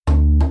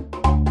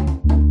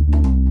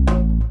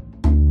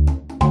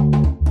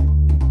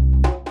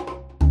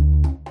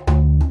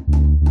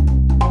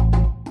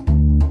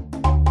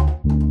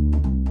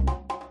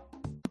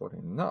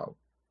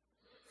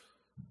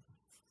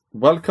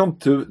Welcome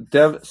to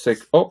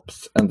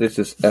DEVSECOPS, and this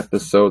is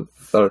episode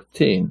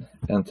 13.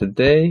 And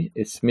today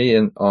it's me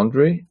and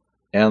Andrey,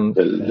 and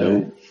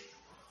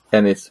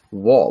and it's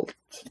Vault.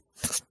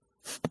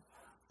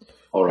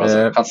 Or as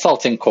a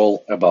consulting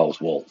call about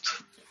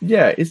Vault.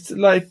 Yeah, it's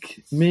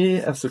like me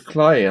as a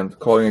client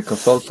calling a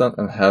consultant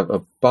and have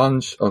a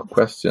bunch of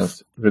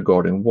questions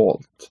regarding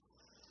Vault.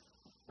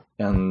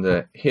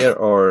 And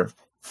here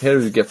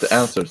you get the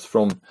answers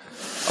from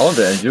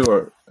Andrey, and you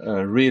are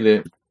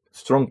really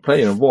strong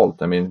player in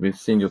Vault. I mean, we've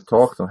seen you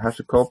talk on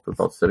HashiCorp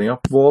about setting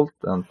up Vault.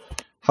 And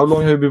how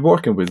long have you been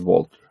working with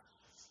Vault?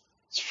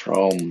 It's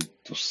from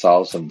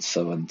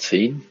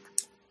 2017.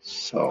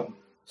 So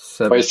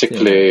 17.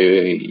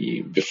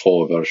 basically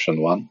before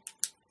version 1.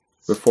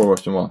 Before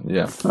version 1,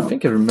 yeah. I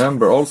think I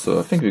remember also.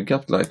 I think we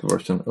got like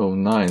version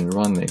 09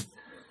 running.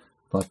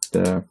 But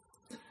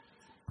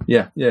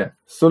yeah.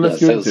 So let's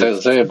do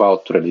it. They're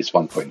about to release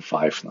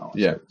 1.5 now.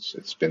 Yeah. So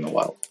it's been a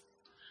while.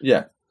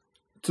 Yeah.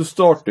 To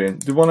start in,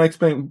 do you want to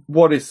explain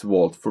what is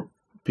Vault for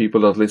people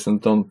that listen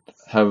don't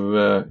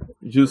have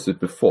used it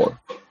before?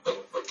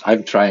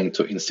 I'm trying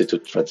to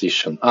institute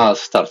tradition,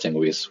 starting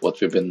with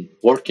what we've been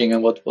working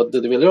and what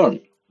did we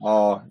learn.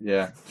 Oh,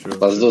 yeah, true.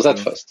 Let's do that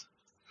first.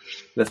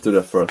 Let's do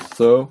that first.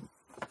 So,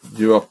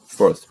 you up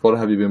first. What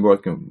have you been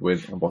working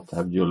with and what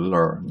have you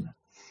learned?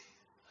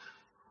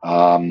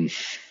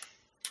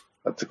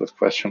 That's a good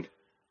question.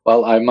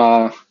 Well,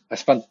 I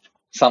spent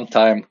some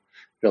time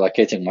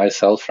relocating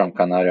myself from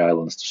Canary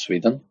Islands to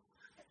Sweden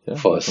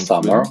for a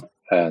summer,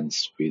 and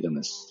Sweden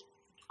is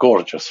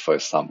gorgeous for a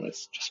summer.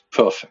 It's just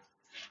perfect.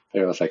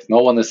 There was like no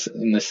one is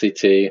in the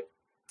city,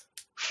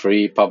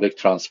 free public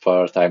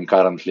transport. I'm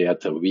currently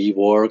at the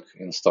WeWork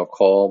in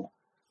Stockholm.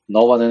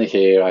 No one in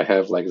here. I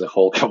have like the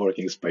whole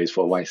co-working space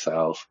for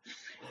myself,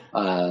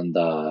 and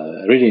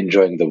really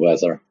enjoying the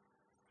weather.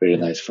 Really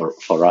nice for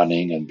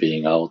running and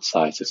being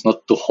outside. It's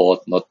not too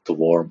hot, not too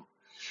warm.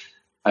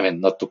 I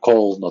mean, not too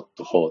cold, not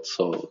too hot,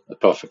 so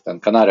perfect.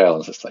 And Canary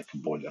Islands is like a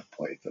boiler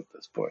plate at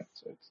this point,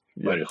 so it's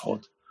very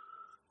hot.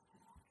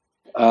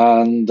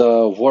 And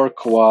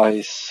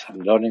work-wise,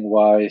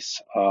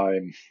 learning-wise,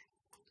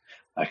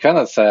 I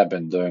cannot say I've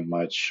been doing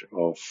much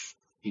of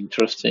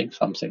interesting,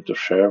 something to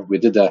share. We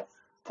did a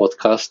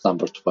podcast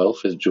number 12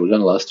 with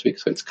Julian last week,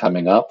 so it's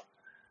coming up.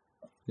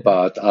 Yeah.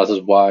 But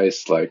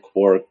otherwise, like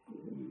work,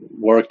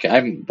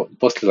 I'm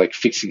mostly like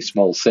fixing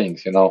small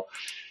things, you know.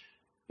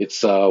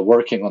 It's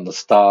working on the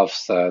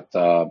stuff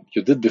that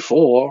you did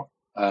before,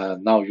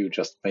 and now you're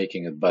just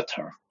making it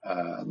better.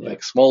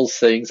 Like small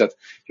things that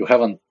you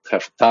haven't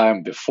have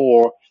time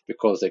before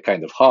because they're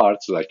kind of hard.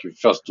 So like you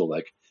first do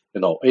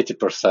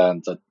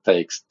 80% that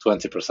takes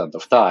 20%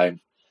 of time,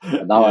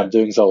 and now I'm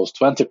doing those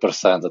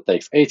 20% that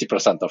takes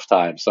 80% of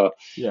time. So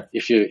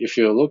if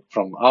you look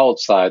from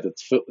outside, it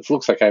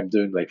looks like I'm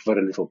doing like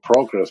very little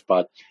progress,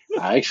 but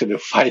I'm actually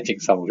fighting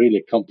some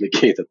really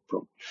complicated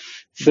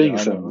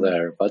things in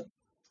there.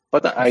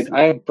 But I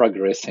am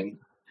progressing.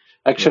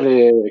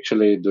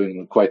 Actually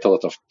doing quite a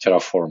lot of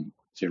Terraform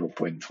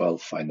 0.12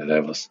 finally. I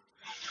was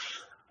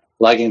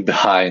lagging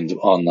behind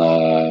on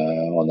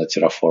the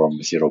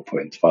Terraform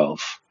 0.12,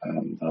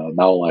 and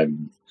now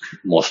I'm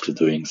mostly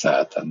doing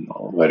that and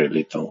very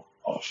little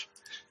of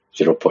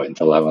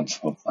 0.11.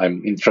 So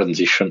I'm in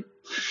transition,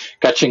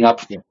 catching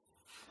up. Yeah.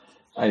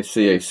 I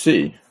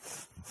see.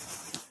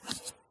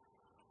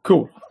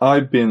 Cool.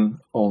 I've been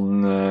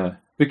on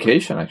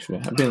vacation, actually.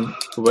 I've been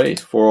away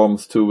for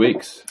almost 2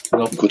 weeks,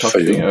 not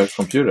touching a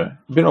computer.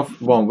 Been off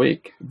 1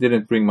 week.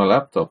 Didn't bring my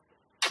laptop.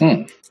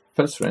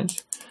 Felt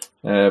strange.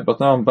 But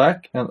now I'm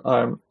back, and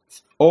I'm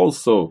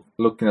also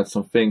looking at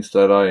some things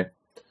that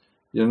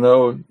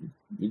you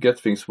get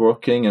things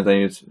working, and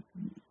then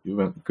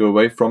you go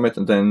away from it,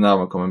 and then now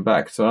I'm coming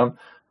back. So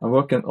I'm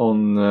working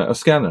on a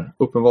scanner,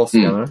 Open Vault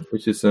scanner,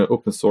 which is an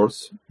open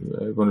source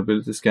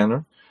vulnerability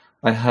scanner.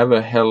 I have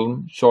a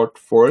Helm chart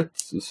for it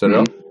to set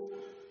up.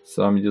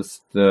 So I'm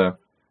just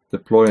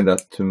deploying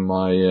that to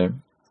my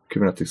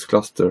Kubernetes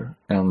cluster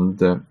and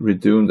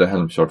redoing the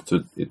Helm chart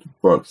so it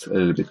works a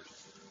little bit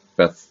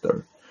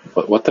better.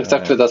 What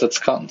exactly does it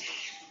scan?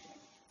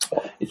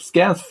 It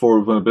scans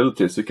for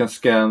vulnerabilities. You can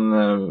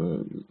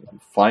scan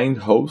find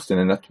host in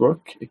a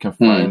network. It can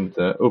find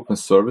open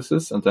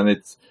services, and then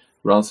it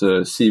runs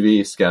a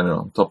CV scanner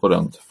on top of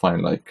them to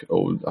find like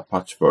old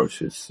Apache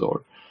versions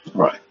or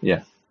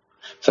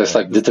So it's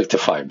like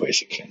Detectify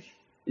basically.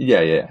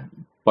 Yeah.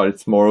 But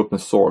it's more open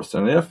source,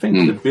 and I think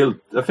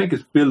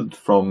it's built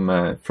from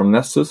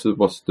Nessus. It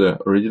was the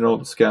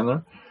original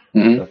scanner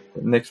that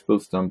Next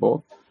builds them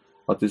both,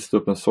 but it's the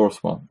open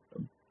source one.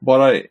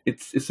 But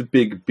it's a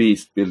big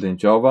beast built in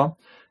Java,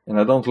 and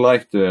I don't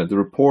like the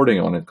reporting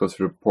on it because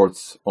it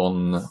reports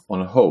on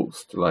a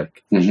host.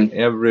 Like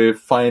every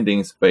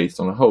finding is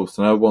based on a host,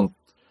 and I want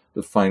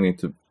the finding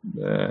to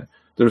the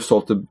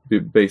result to be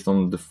based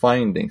on the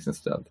findings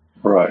instead.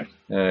 Right.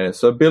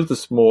 So I built a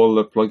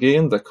small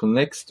plugin that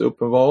connects to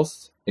Open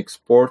Vault,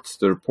 exports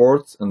the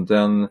reports, and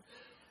then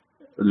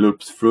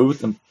loops through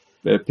it and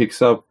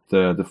picks up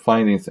the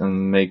findings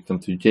and make them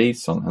to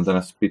JSON, and then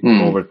I spit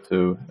them over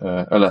to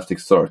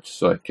Elasticsearch,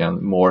 so I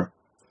can more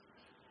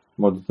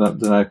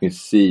dynamically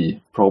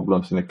see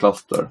problems in a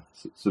cluster.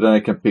 So then I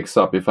can pick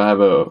up if I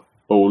have a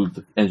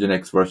old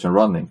Nginx version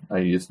running.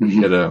 I just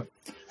get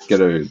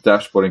a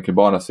dashboard in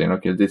Kibana saying,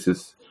 okay, this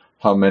is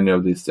how many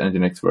of these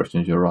Nginx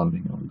versions you're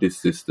running. Or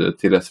this is the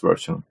TLS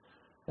version.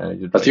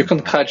 But you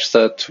can catch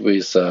that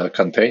with a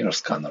container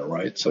scanner,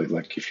 right? So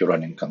like if you're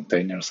running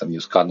containers and you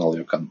scan all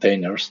your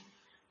containers,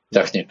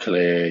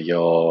 technically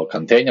your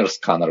container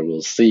scanner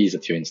will see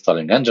that you're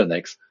installing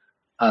Nginx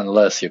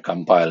unless you're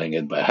compiling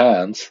it by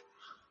hand.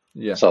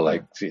 Yeah. So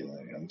it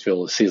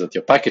will see that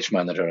your package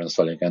manager is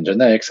installing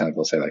Nginx, and it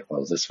will say like,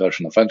 well, this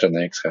version of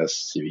Nginx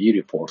has CVE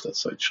reported,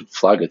 so it should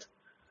flag it.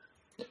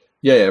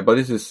 Yeah, but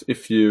this is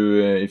if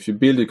you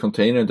build a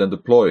container, then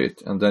deploy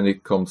it, and then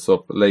it comes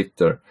up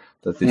later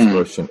that this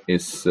version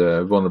is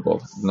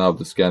vulnerable. Now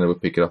the scanner will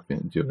pick it up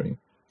during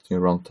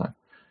runtime.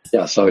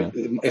 Yeah, so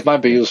it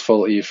might be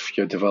useful if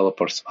your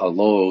developers are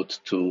allowed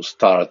to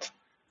start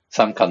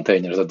some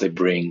containers that they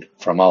bring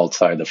from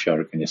outside of your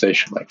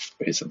organization, like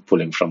basically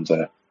pulling from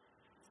the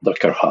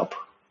Docker Hub.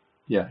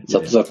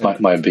 That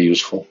might be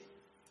useful.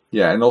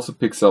 Yeah, and also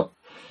picks up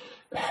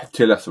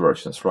TLS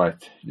versions, right?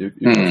 You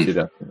can see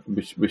that,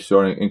 which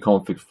are in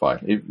config file.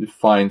 It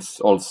finds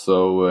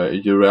also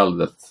a URL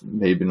that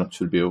maybe not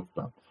should be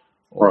open.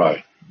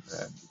 Right.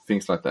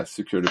 Things like that,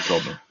 security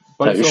problem.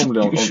 But it's only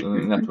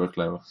on network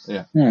level.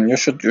 Yeah. You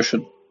should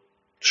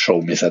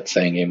show me that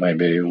thing.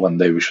 Maybe one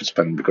day we should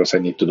spend, because I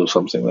need to do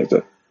something like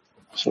that.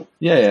 So.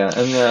 Yeah.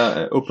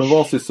 And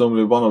OpenVAS is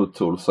only one of the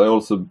tools. I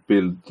also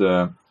build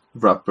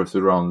wrappers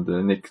around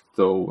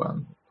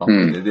Nikto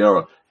and there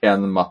are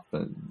Nmap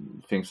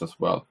and things as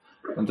well.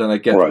 And then I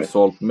get the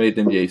result, made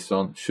in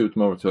JSON, shoot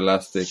them over to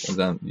Elastic, and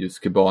then use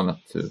Kibana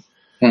to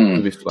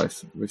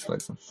visualize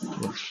them.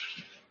 Yeah.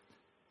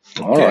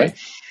 Okay. All right.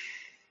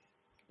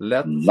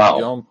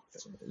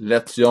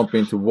 Let's jump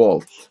into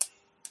Vault.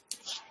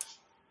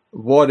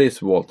 What is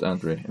Vault,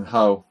 Andrey, and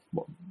how?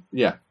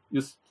 Yeah,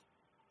 just.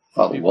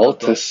 Well,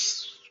 Vault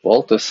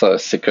is a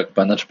secret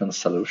management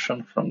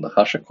solution from the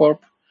HashiCorp,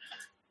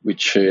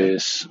 which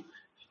is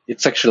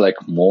it's actually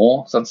like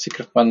more than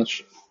secret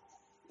management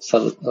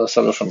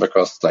solution,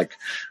 because like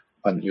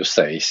when you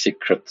say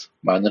secret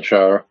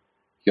manager,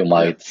 you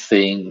might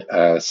think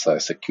as a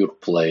secure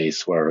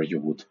place where you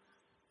would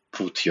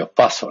put your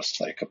passwords,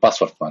 like a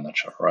password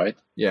manager, right?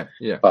 Yeah.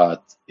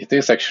 But it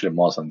is actually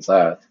more than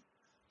that.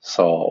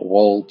 So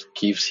Vault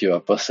gives you a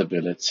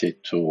possibility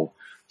to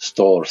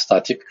store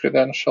static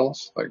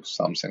credentials, like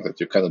something that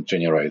you cannot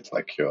generate,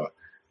 like your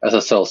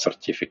SSL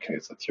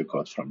certificate that you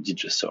got from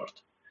DigiCert.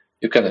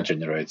 You cannot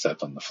generate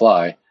that on the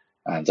fly,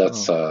 and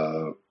that's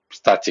a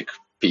static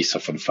piece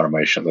of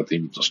information that you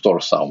need to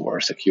store somewhere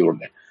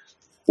securely.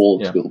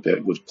 Vault will be a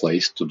good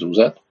place to do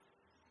that.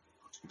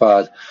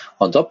 But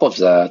on top of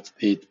that,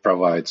 it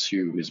provides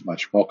you with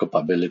much more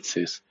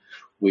capabilities,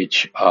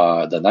 which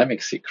are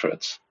dynamic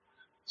secrets.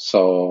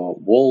 So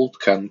Vault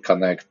can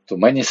connect to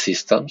many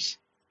systems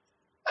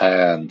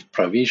and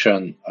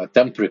provision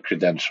temporary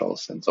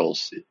credentials in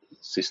those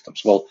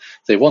systems. Well,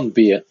 they won't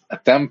be a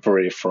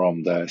temporary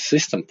from the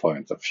system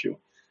point of view,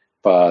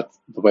 but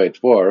the way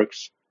it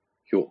works,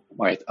 you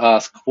might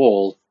ask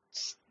Vault,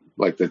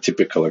 like the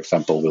typical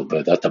example will be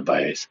a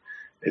database.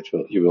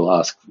 You will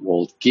ask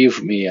Vault,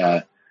 give me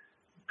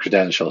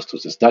credentials to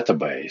this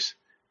database,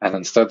 and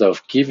instead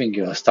of giving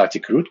you a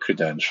static root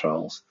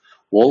credentials,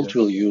 Vault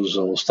will use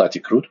those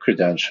static root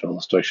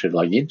credentials to actually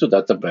log into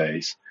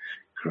database,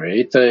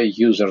 create a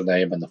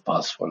username and a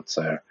password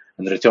there,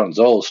 and return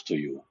those to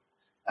you.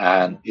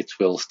 And it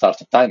will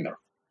start a timer.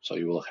 So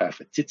you will have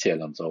a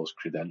TTL on those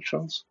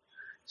credentials.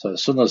 So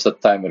as soon as the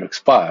timer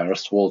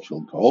expires, Vault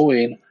will go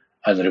in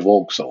and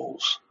revoke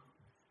those.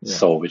 Yeah.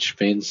 So which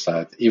means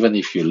that even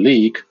if you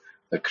leak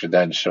the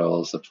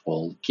credentials that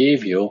Vault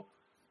gave you,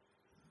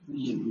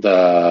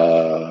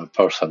 the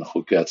person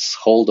who gets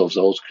hold of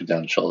those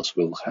credentials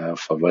will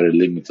have a very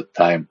limited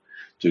time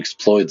to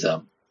exploit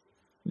them.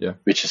 Yeah,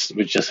 which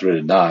is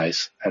really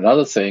nice.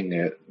 Another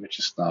thing which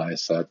is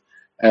nice that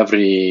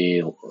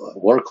every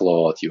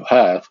workload you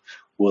have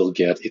will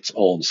get its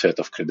own set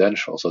of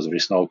credentials, so there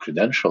is no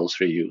credentials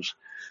reuse,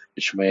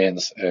 which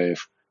means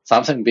if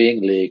something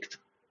being leaked,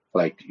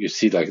 like you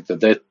see like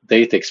the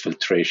data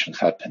exfiltration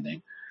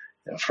happening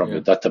from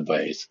your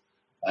database,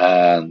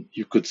 and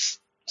you could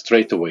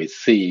straight away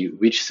see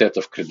which set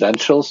of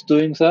credentials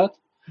doing that,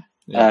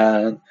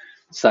 and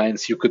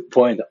since you could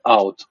point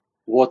out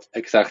what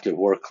exactly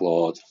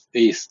workload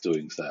is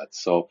doing that.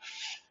 So,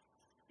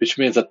 which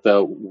means that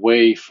the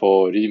way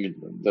for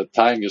the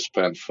time you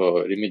spend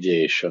for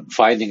remediation,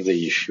 finding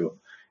the issue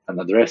and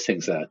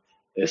addressing that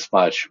is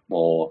much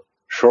more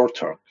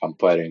shorter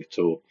comparing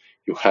to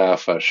you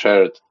have a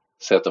shared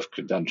set of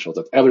credentials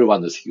that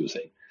everyone is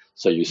using.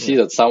 So you see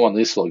that someone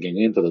is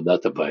logging into the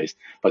database,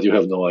 but you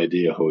have no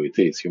idea who it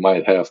is. You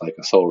might have like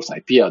a source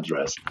IP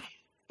address,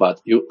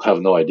 but you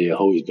have no idea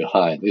who is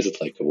behind. Is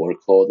it like a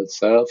workload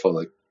itself, or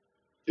like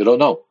you don't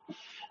know?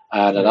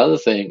 And another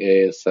thing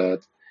is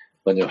that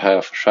when you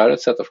have a shared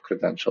set of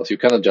credentials, you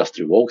cannot just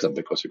revoke them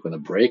because you're going to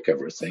break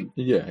everything.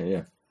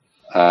 Yeah.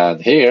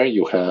 And here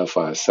you have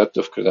a set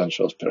of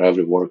credentials per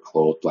every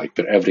workload, like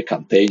per every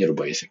container,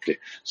 basically.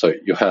 So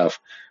you have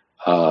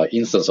an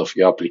instance of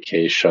your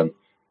application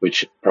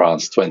which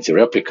runs 20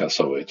 replicas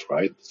of it,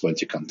 right?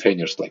 20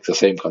 containers, like the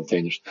same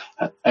containers,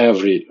 and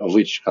every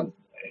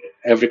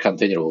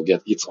container will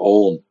get its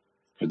own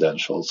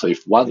credentials. So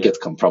if one gets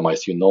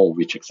compromised, you know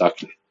which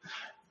exactly.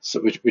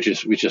 So which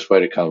is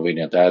very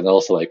convenient. And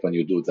also, like when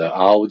you do the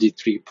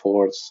audit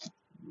reports,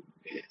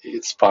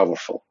 it's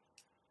powerful.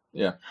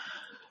 Yeah.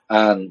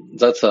 And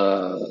that's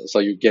so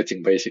you're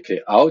getting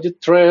basically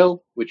audit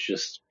trail, which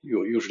is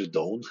you usually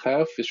don't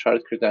have with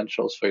shared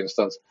credentials. For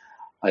instance,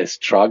 I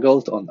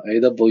struggled on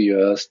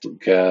AWS to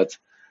get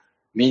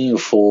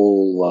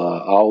meaningful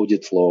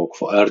audit log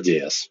for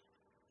RDS.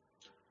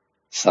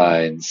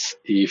 Since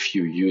if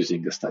you're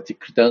using the static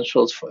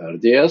credentials for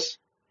RDS,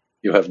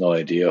 you have no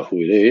idea who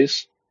it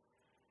is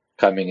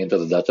coming into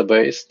the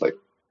database. Like,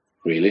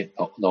 really,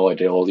 no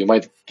idea. Well, you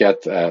might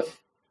get a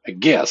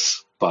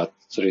guess, but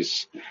there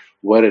is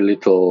very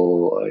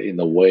little in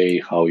a way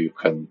how you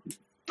can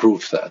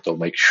prove that or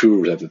make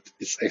sure that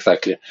it's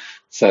exactly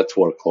that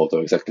workload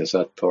or exactly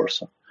that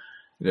person.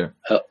 Yeah.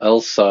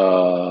 Else,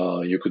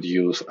 you could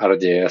use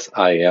RDS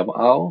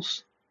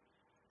IAM-aus,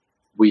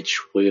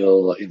 which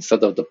will,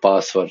 instead of the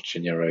password,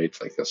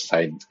 generate like a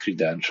signed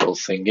credential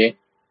thingy.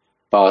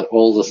 But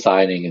all the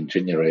signing and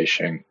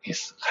generation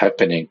is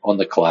happening on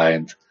the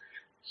client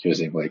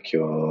using like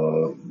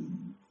your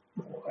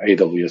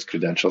AWS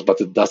credentials,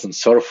 but it doesn't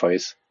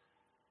surface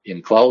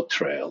in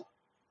CloudTrail.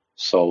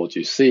 So what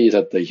you see is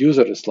that the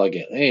user is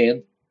logging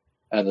in,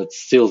 and it's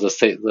still the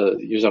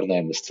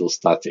username is still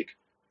static.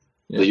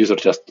 Yeah. The user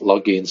just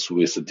logins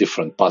with a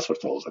different password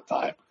all the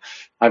time.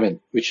 I mean,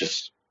 which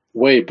is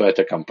way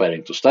better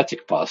comparing to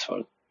static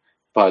password,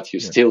 but you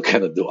still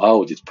cannot do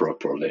audit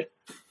properly.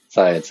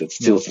 Since it's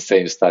still the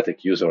same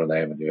static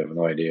username and you have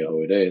no idea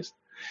who it is.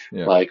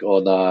 Yeah. Like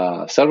on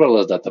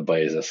serverless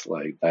databases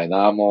like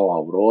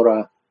Dynamo,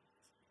 Aurora,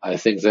 I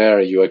think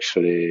there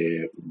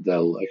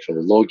they'll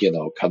actually log in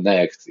or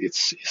connect.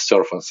 It's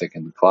surfacing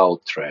in the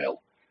CloudTrail,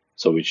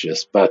 so which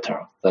is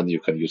better. Then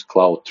you can use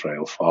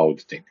CloudTrail for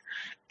auditing.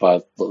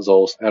 But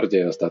those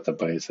RDS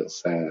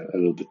databases are a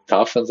little bit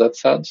tough in that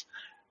sense.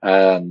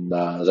 And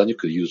then you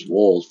could use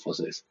Vault for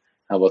this.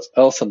 And what's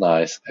also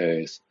nice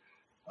is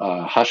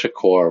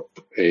HashiCorp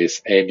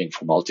is aiming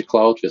for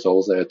multi-cloud with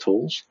all their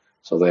tools.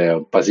 So they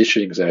are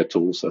positioning their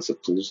tools as a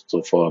tools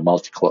for a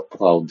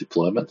multi-cloud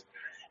deployment.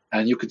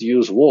 And you could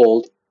use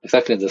Vault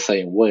exactly in the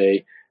same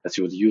way as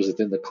you would use it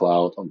in the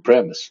cloud on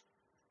premise.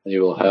 And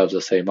you will have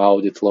the same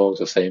audit logs,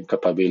 the same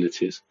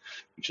capabilities,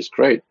 which is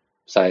great.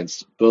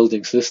 Since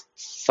building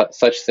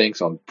such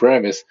things on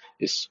premise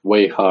is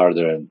way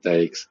harder and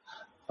takes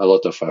a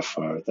lot of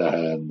effort.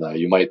 And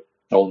you might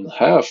don't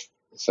have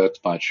that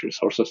much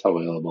resources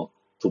available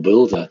to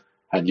build that,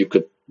 and you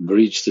could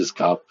bridge this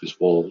gap with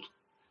Vault.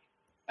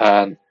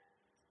 And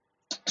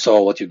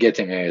so what you're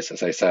getting is,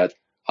 as I said,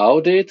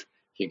 audit,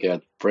 you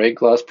get break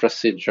glass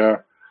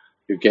procedure,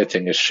 you're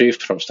getting a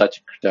shift from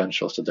static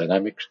credentials to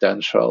dynamic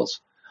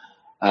credentials.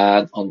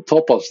 And on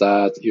top of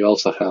that, you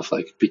also have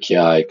like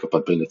PKI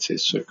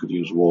capabilities. So you could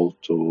use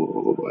Vault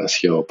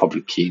as your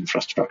public key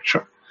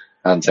infrastructure.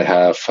 And they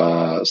have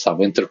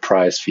some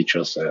enterprise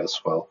features there as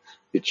well,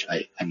 which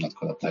I'm not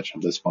going to touch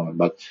at this moment,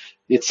 but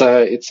it's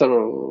a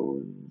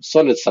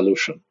solid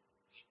solution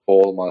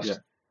for almost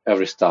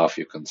every stuff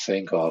you can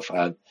think of.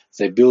 And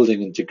they're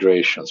building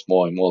integrations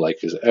more and more, like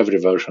with every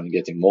version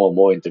getting more and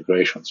more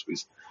integrations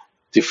with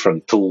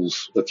different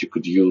tools that you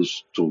could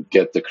use to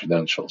get the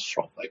credentials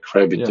from, like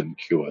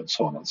RabbitMQ and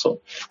so on and so on.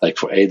 Like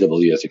for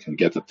AWS, you can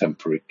get the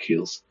temporary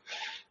keys.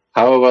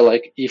 However,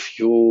 like if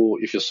you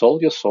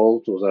sold your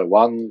soul to the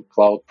one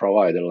cloud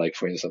provider, like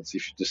for instance,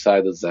 if you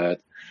decided that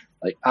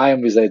like I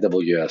am with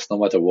AWS no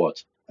matter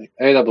what, like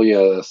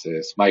AWS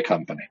is my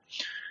company,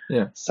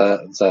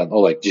 so then,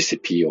 or like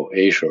GCP or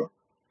Azure,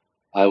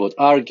 I would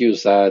argue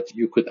that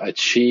you could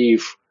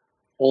achieve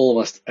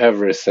almost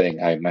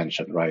everything I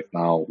mentioned right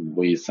now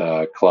with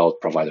cloud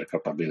provider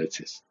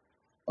capabilities.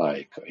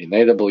 Like in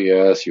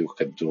AWS, you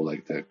can do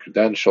like the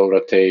credential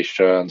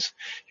rotations.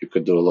 You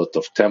could do a lot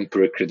of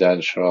temporary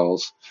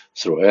credentials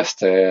through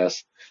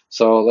STS.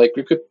 So like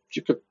you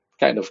could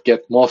kind of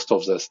get most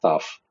of the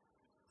stuff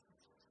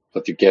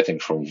that you're getting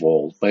from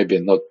Vault. Maybe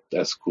not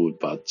as good,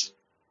 but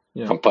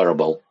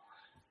comparable.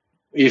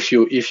 If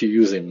you're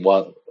using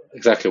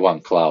exactly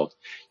one cloud.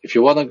 If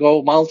you want to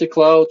go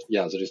multi-cloud,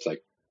 there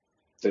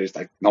is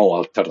like no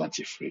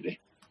alternative really,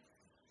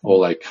 or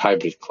like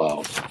hybrid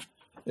cloud.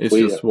 It's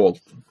just Vault.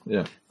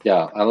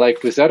 Yeah, and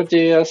like with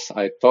RDS,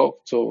 I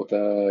talked to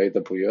the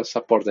AWS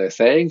support. They're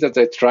saying that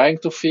they're trying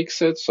to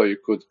fix it, so you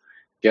could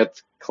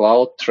get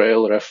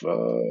CloudTrail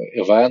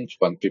event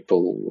when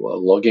people are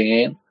logging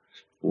in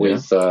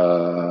with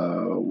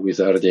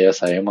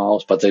RDS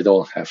IAM-aus, but they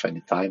don't have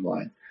any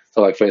timeline.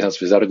 So like for instance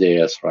with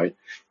RDS, right,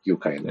 you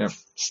kind of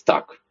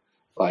stuck.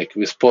 like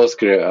with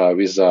Postgre,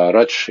 with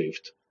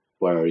Redshift,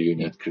 where you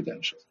need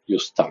credentials, you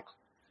stuck.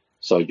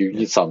 So you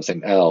need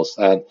something else,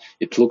 and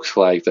it looks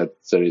like that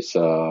there is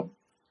a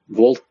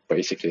Vault,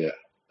 basically,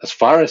 as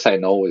far as I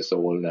know, is the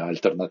only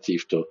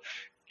alternative to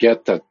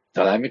get the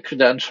dynamic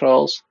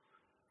credentials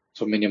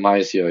to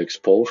minimize your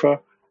exposure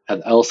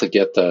and also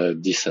get a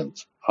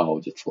decent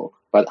audit log.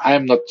 But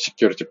I'm not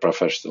security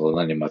professional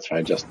in any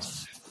matter.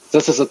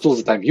 This is a tool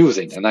that I'm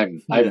using, and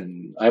I'm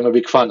a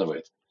big fan of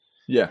it.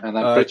 Yeah, and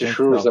I'm pretty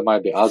sure there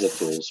might be other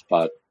tools,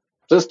 but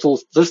this tool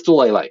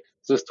I like.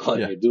 This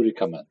tool I do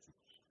recommend.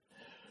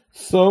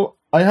 So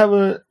I have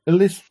a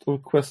list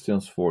of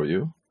questions for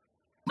you.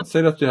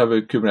 Say that you have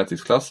a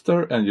Kubernetes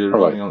cluster and you're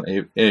running on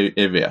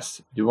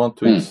AWS. You want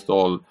to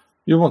install,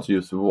 you want to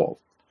use Vault.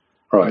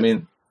 Right. I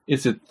mean,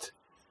 do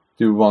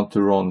you want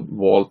to run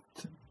Vault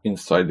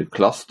inside the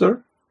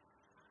cluster?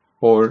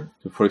 Or,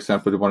 for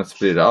example, you want to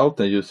split it out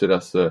and use it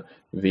as a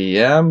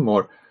VM?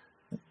 Or,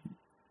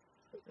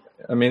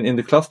 I mean, in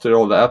the cluster,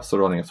 all the apps are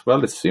running as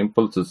well. It's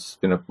simple to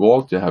spin up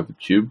Vault. You have a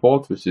Kube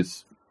Vault, which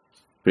is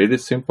pretty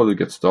simple to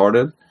get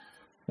started.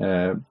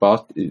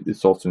 But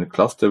it's also in a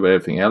cluster with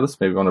everything else.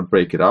 Maybe you want to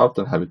break it out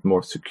and have it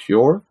more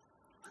secure.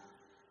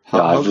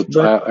 I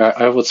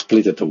would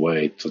split it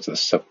away to the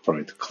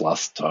separate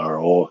cluster,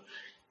 or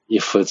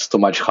if it's too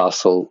much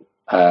hassle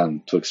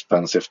and too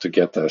expensive to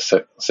get a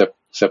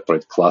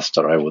separate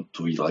cluster, I would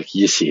do like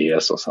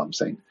ECS or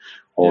something,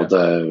 or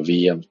the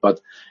VMs. But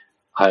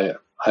I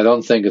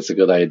don't think it's a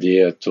good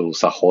idea to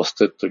host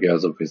it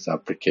together with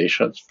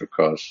applications,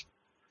 because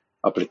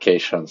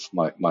applications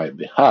might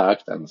be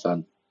hacked, and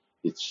then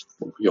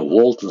your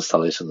Vault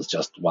installation is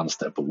just one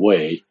step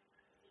away.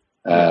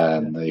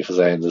 And if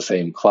they're in the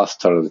same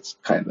cluster, it's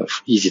kind of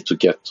easy to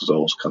get to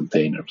those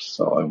containers.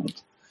 So I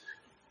would.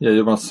 Yeah,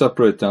 you want to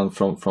separate them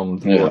from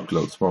the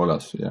workloads, more or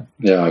less. Yeah.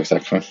 Yeah,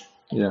 exactly.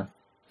 Yeah.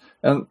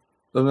 And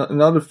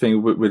another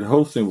thing with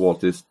hosting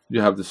Vault is you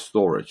have the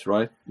storage,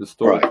 right? The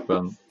storage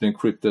when the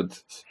encrypted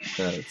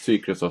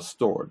secrets are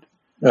stored.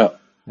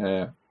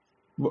 Yeah.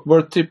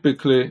 What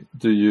typically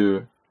do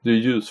you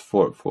use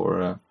for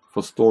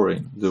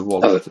storing the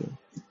Vault?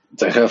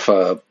 They have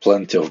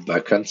plenty of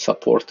backend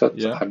supported.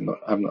 Yeah.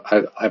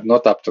 I'm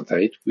not up to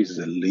date with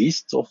the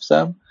list of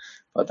them,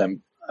 but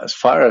as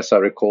far as I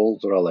recall,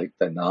 there are like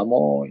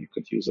Dynamo. You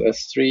could use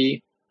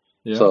S3.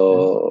 Yeah,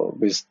 so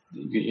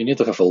you need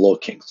to have a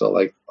locking. So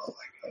I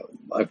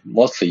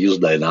mostly use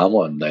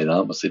Dynamo, and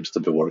Dynamo seems to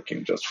be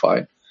working just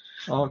fine.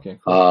 Oh, okay.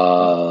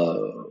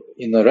 Cool.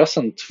 In a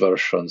recent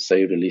version,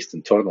 they released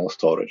internal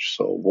storage.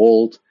 So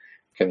Vault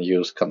can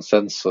use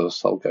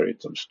consensus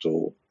algorithms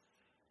to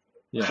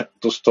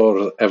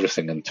store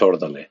everything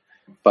internally.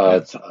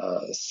 But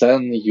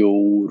then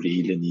you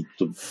really need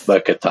to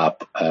back it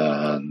up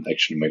and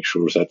actually make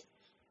sure that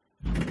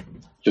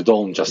you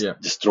don't just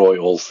destroy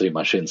all three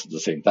machines at the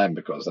same time,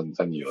 because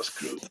then you're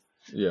screwed.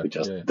 You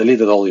just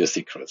deleted all your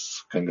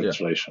secrets.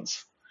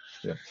 Congratulations.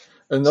 Yeah.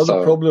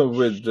 Another problem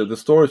with the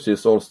storage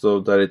is also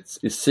that it's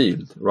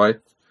sealed, right?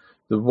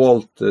 The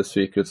Vault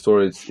secret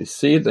storage is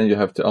sealed, and you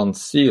have to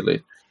unseal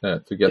it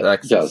to get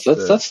access. Yeah,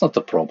 that's not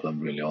a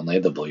problem really on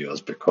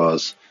AWS,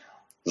 because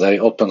they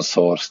open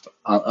sourced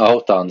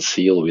auto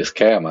unseal with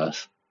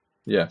KMS.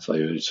 Yeah. So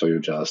you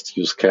just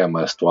use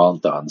KMS to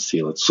auto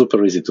unseal. It's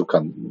super easy to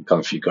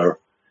configure.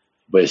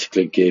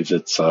 Basically, give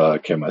it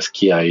KMS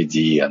key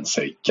ID and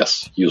say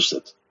yes, use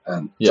it,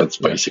 and that's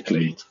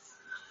basically it.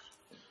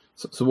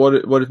 So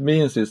what it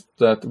means is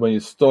that when you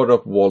start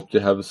up Vault,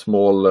 you have a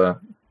small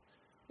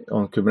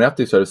on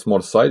Kubernetes, you have a small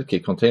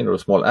sidekick container, a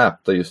small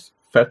app that just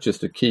fetches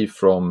the key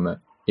from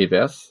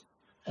AWS.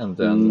 And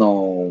then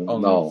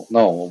no.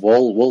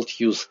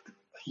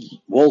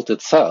 Vault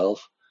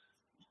itself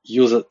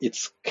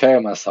it's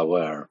KMS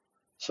aware,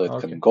 so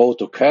it can go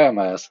to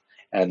KMS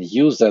and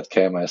use that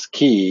KMS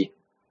key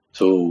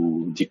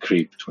to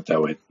decrypt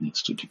whatever it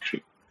needs to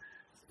decrypt,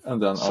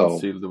 and then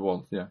unseal the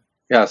Vault.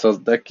 Yeah.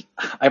 So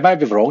I might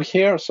be wrong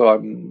here, so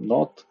I'm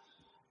not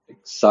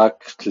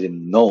exactly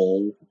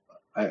know.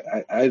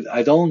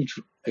 I don't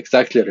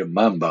exactly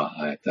remember.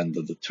 I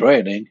attended the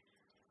training,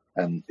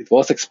 and it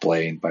was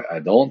explained, but I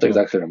don't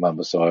exactly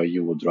remember, so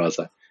you would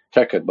rather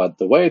check it. But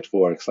the way it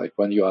works, like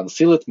when you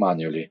unseal it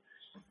manually,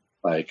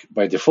 like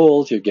by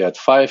default, you get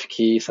 5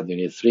 keys and you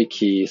need 3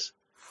 keys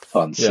to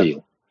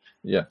unseal.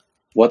 Yeah.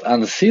 What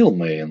unseal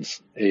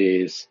means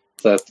is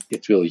that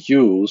it will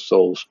use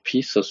those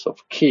pieces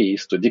of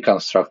keys to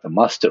deconstruct the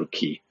master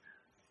key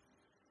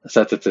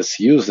that it is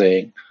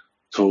using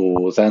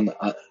to then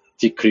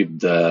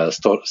decrypt the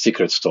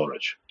secret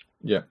storage.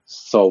 Yeah.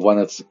 So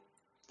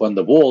when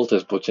the Vault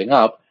is booting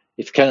up,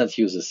 it cannot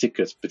use the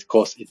secrets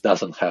because it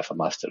doesn't have a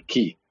master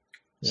key.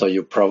 Yeah. So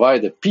you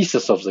provide the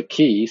pieces of the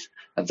keys,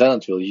 and then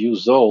it will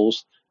use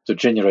those to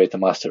regenerate the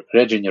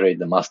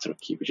master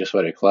key, which is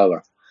very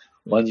clever.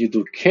 Yeah. When you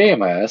do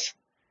KMS,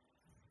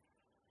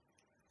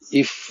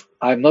 if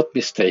I'm not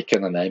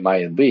mistaken, and I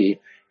might be,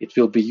 it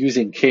will be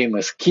using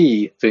KMS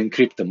key to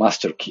encrypt the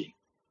master key.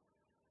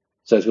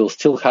 So it will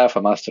still have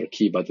a master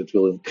key, but it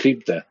will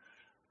encrypt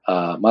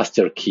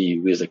master key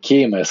with a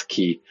KMS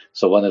key.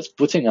 So when it's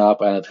booting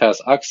up and it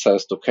has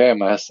access to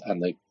KMS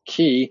and the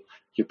key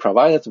you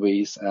provide it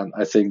with, and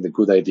I think the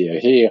good idea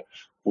here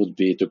would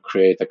be to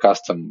create a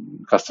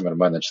customer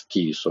managed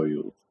key, so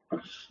you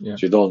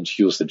don't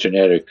use the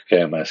generic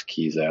KMS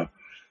key there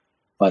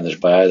managed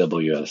by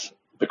AWS,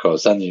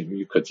 because then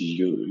you could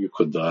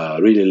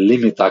really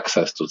limit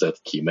access to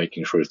that key,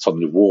 making sure it's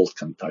only Vault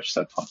can touch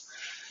that one.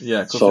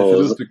 Yeah, because if you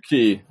lose the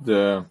key,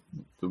 the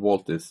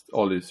Vault is,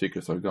 all the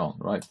secrets are gone,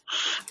 right?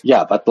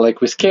 Yeah, but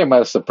like with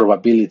KMS, the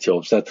probability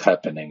of that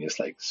happening is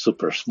like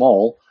super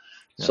small.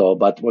 Yeah. So,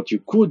 but what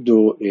you could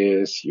do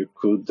is you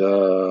could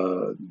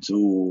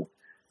do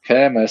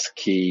KMS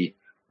key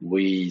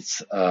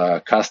with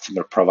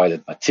customer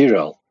provided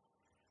material.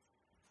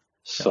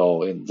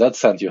 So in that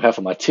sense, you have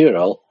a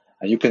material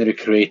and you can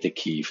recreate the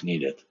key if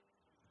needed.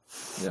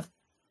 Yeah.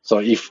 So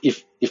if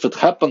it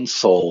happens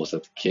so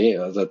that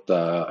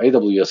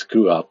AWS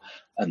screw up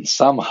and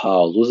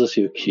somehow loses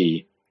your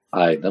key,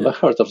 I never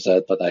heard of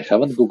that, but I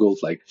haven't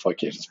Googled like for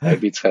cases.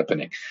 Maybe it's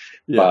happening.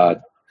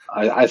 But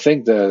I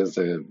think there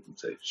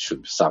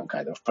should be some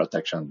kind of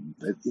protection.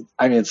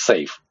 It's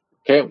safe.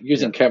 Okay,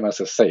 using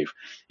KMS is safe.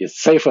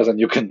 It's safer than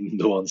you can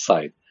do on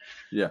site.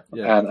 Yeah.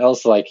 And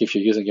also, like if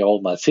you're using your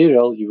old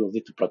material, you will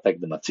need to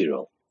protect the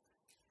material.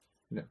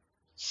 Yeah.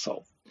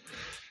 So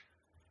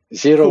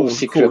zero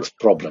secret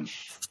problem.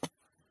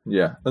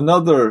 Yeah.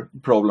 Another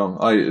problem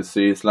I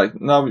see is like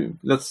now,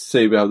 let's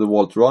say we have the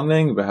Vault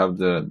running, we have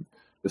the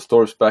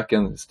storage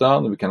backend is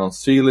done, we can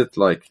unseal it.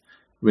 Like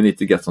we need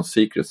to get some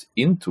secrets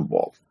into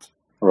Vault.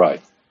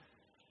 Right.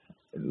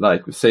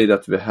 Like we say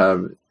that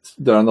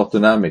they are not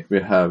dynamic.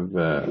 We have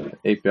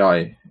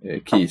API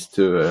keys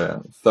to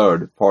a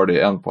third-party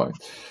endpoint.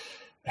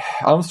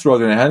 I'm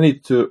struggling. I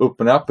need to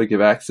open up and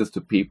give access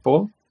to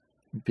people.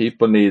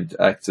 People need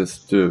access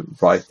to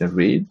write and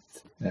read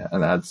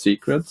and add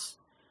secrets.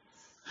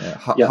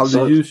 How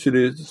do you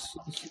usually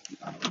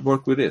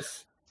work with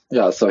this?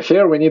 Yeah, so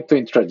here we need to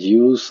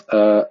introduce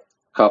a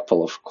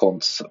couple of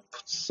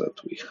concepts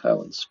that we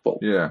haven't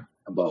spoken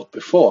about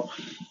before.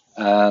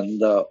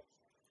 And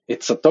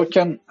it's a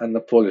token and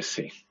a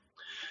policy.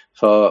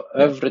 So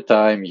every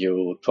time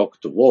you talk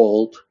to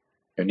Vault,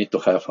 you need to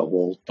have a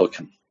Vault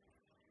token.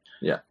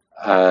 Yeah.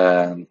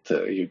 And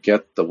you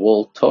get the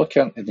Vault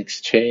token in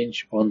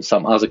exchange on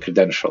some other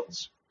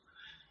credentials.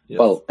 Yes.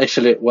 Well,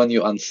 actually, when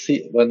you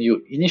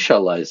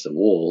initialize the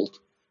Vault,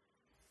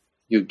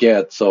 you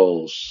get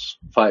those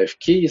 5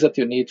 keys that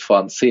you need for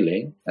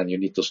unsealing, and you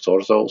need to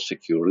store those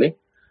securely.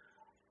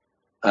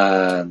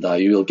 And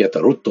you will get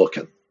a root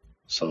token.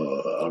 So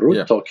a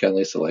root token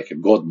is like a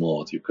god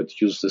mode. You could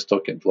use this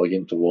token to log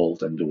into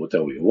Vault and do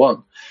whatever you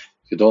want.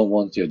 You don't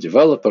want your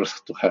developers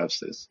to have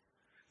this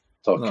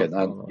token,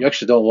 and you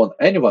actually don't want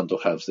anyone to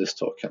have this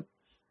token.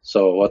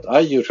 So what I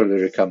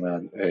usually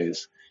recommend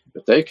is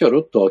you take your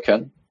root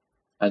token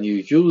and you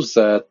use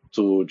that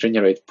to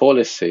generate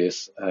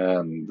policies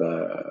and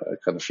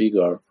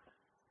configure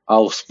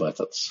auth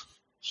methods.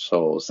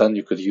 So then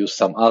you could use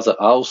some other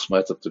auth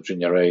method to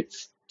generate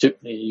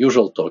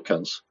usual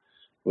tokens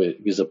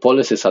with the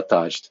policies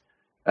attached,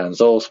 and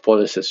those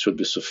policies should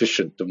be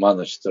sufficient to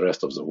manage the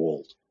rest of the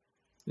Vault.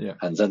 Yeah.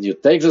 And then you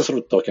take this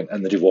root token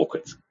and revoke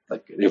it.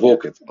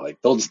 Like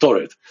don't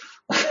store it.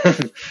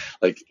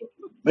 Like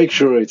make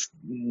sure it's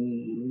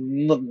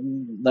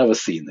never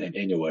seen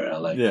anywhere.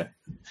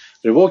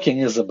 Revoking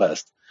is the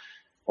best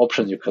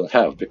option you can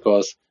have,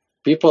 because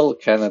people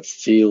cannot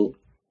steal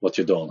what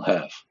you don't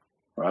have,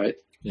 right?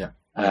 Yeah.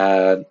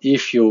 And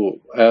if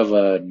you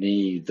ever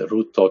need the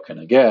root token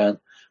again,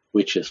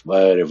 which is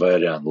very,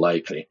 very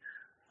unlikely,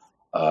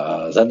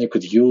 then you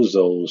could use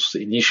those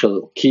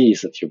initial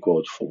keys that you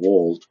got for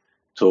Vault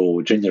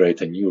to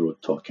generate a new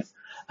root token.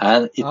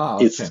 And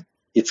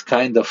it's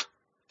kind of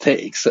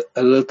takes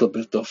a little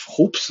bit of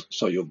hoops,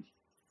 so you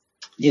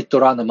need to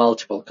run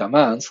multiple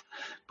commands,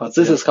 but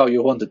this is how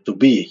you want it to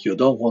be. You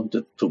don't want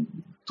it to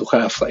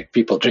have like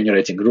people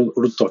generating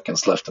root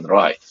tokens left and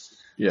right.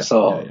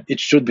 It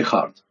should be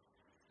hard.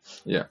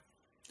 Yeah.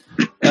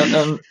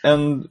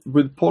 And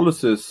with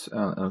policies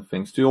and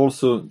things, do you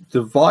also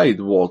divide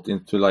Vault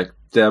into like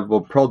dev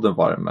or prod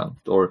environment,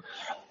 or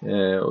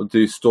do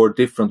you store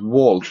different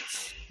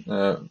vaults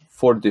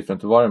for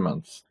different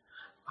environments?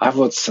 I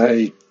would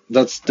say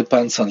that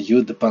depends on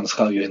you. Depends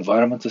how your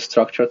environment is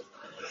structured.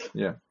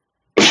 Yeah.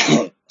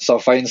 So,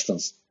 for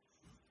instance,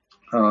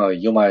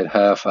 you might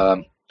have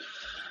a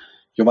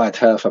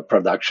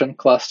production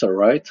cluster,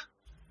 right?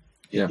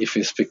 Yeah. If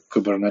you speak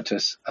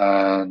Kubernetes,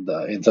 and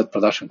in that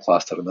production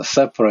cluster, in a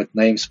separate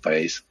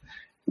namespace,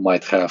 you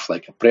might have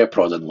like a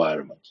pre-prod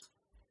environment.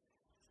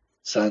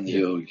 Then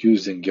you're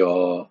using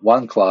your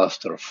one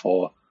cluster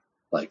for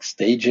like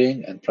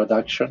staging and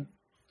production.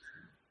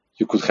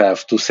 You could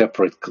have 2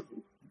 separate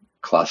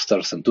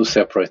clusters and 2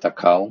 separate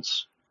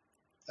accounts,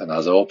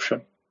 another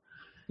option.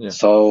 Yeah.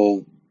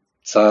 So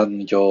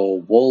then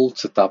your Vault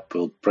setup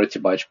will pretty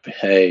much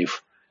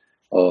behave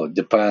or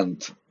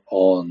depend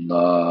on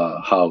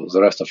how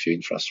the rest of your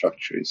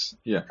infrastructure is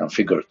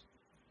configured.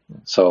 Yeah.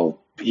 So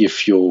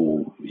if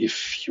you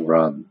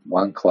run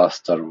one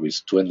cluster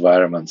with two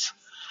environments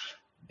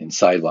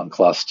inside one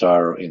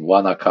cluster in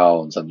one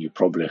account, and you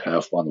probably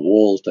have one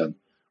vault, and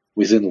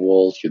within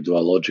vault you do a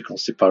logical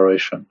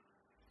separation.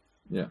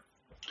 Yeah.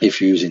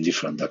 If you're using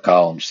different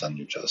accounts and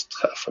you just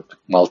have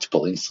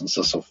multiple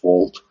instances of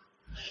vault,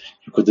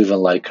 you could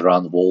even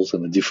run vault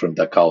in a different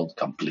account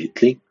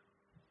completely.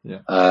 Yeah.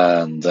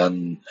 And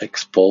then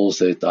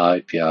expose it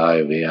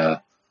API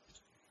via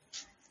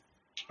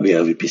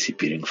VPC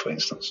peering, for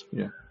instance.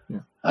 Yeah.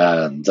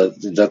 And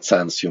in that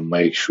sense, you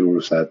make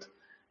sure that,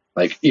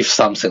 if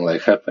something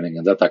happening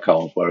in that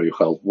account where you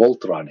have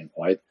Vault running,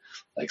 right?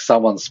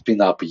 Someone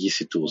spin up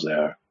EC2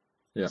 there.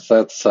 Yeah.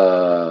 That's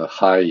a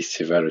high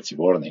severity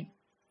warning.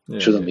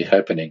 Shouldn't be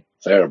happening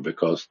there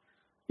because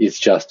it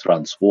just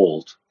runs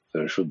Vault.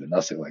 There should be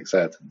nothing like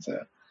that in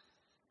there.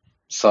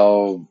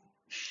 So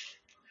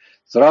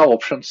there are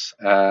options,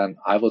 and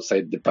I would say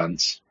it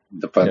depends.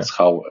 Depends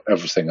how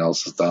everything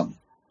else is done.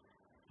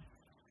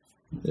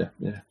 Yeah.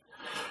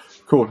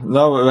 Cool.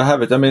 Now we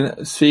have it. I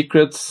mean,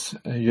 secrets,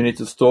 you need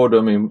to store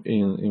them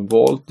in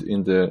Vault,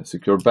 in the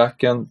secure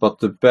backend, but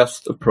the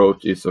best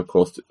approach is, of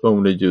course, to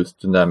only use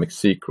dynamic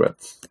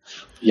secrets.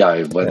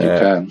 Yeah, when you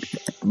can.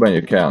 When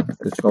you can.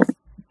 It's not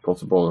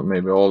possible,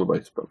 maybe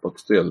always, but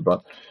still.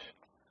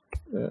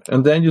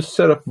 And then you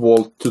set up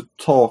Vault to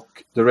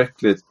talk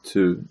directly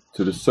to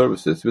the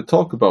services. We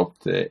talk about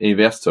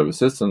AWS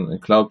services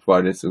and cloud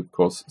providers, of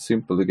course,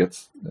 simple to get.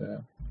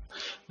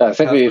 I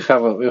think we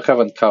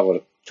haven't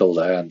covered till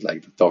the end,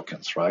 the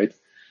tokens, right?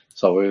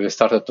 So we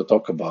started to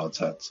talk about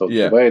that. So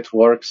the way it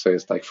works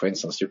is, for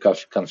instance, you can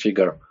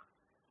configure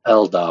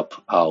LDAP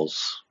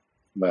auth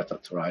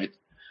method, right?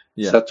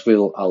 Yeah. That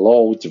will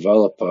allow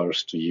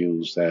developers to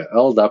use their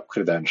LDAP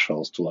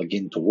credentials to log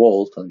into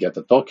Vault and get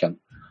a token.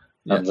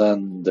 Yeah. And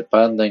then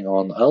depending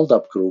on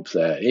LDAP group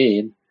they're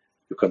in,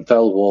 you can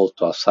tell Vault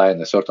to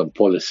assign a certain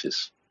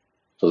policies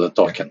to the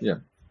token. Yeah.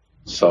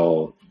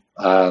 So,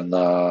 and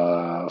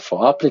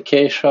for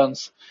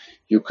applications,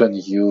 you can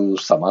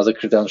use some other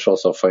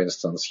credentials. So, for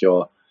instance,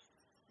 your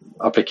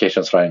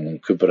applications running in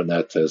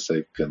Kubernetes,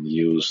 they can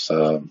use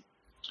a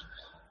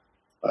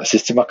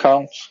system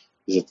account.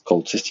 Is it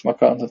called system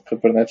account at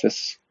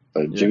Kubernetes?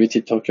 The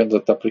GVT token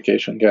that the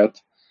application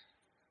get.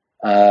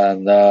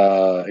 And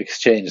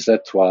exchange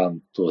that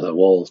one to the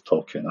Vault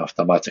token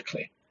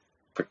automatically.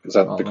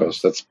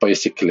 Because that's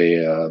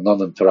basically a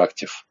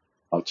non-interactive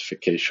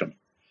authentication.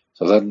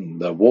 So then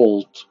the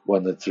Vault,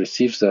 when it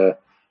receives a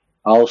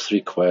auth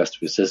request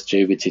with this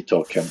JVT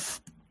token,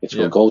 it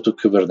will go to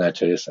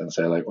Kubernetes and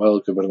say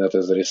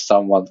Kubernetes, there is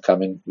someone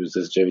coming with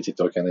this JVT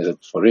token. Is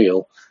it for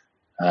real?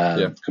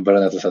 And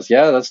Kubernetes says,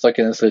 that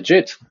token is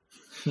legit.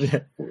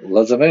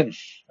 Let them in.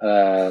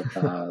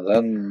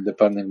 Then,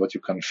 depending what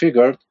you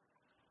configured,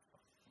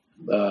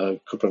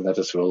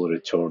 Kubernetes will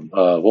return,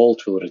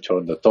 Vault will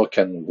return the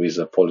token with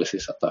the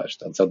policies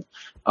attached. And then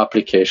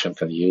application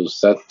can use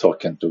that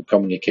token to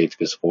communicate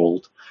with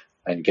Vault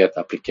and get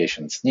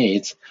application's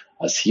needs,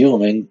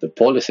 assuming the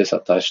policies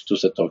attached to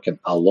the token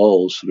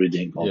allows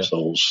reading of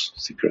those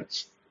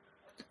secrets.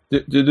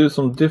 Do you do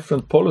some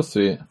different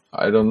policy?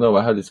 I don't know.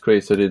 I had this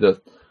crazy idea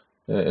that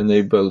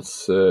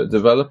enables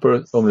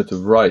developers only to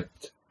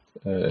write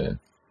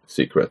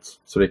secrets,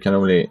 so they can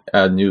only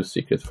add new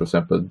secrets. For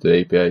example,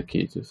 the API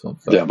key to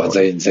something. Yeah, but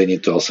they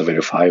need to also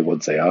verify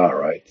what they are,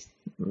 right?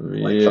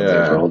 When they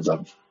wrote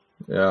them.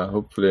 Yeah,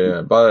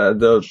 hopefully. But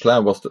the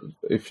plan was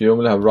if you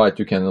only have write,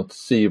 you cannot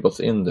see what's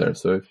in there.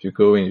 So if you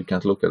go in, you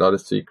can't look at other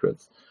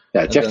secrets.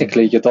 Yeah,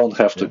 technically you don't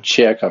have to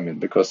check.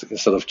 Because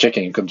instead of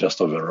checking, you can just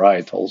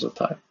overwrite all the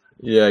time.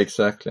 Yeah,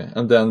 exactly.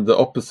 And then the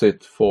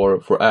opposite for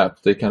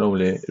apps, they can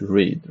only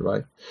read,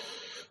 right?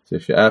 So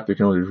if your app, you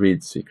can only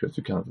read secrets.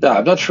 You can't. Yeah,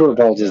 I'm not sure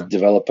about this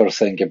developer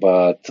thing,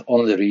 but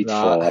only read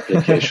for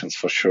applications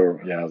for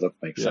sure. Yeah, that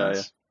makes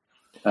sense.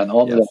 Yeah. And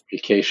only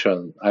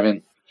application.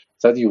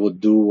 That you would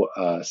do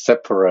a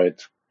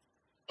separate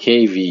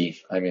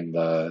KV.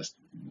 The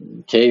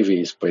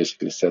KV is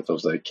basically set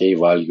of the K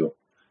value.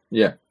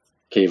 Yeah.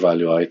 K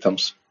value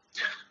items.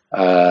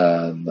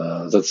 And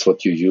that's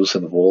what you use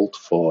in Vault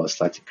for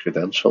static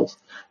credentials.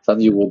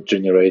 Then you would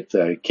generate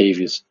a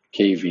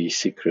KV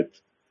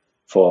secret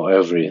for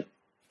every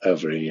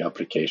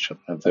application,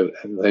 and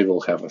they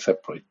will have a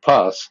separate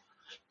path.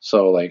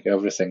 So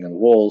everything in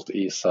Vault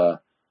is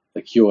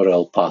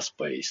URL path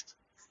based.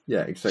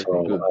 Yeah,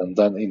 exactly. So, and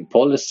then in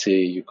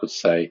policy you could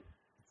say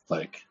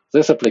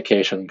this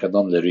application can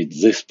only read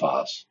this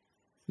path.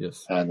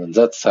 Yes. And in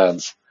that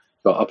sense,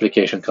 your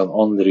application can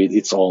only read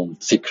its own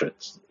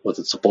secrets, what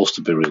it's supposed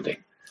to be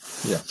reading.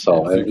 Yeah.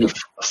 So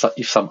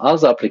if some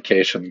other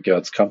application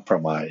gets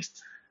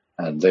compromised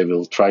and they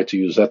will try to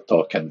use that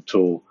token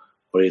to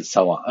read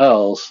someone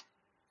else,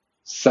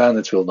 then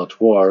it will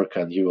not work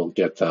and you will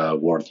get a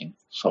warning.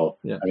 So,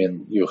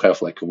 you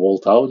have a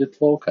Vault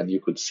audit log and you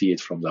could see it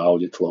from the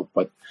audit log,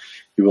 but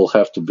you will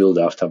have to build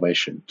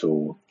automation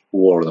to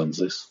warn on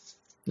this.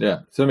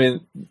 Yeah. So,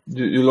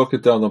 you lock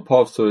it down on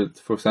path. So,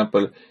 for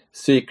example,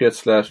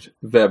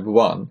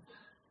 secret/web1.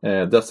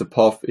 That's the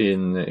path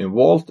in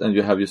Vault, and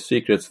you have your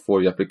secrets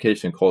for your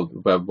application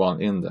called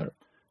Web1 in there.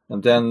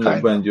 And then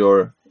when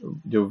your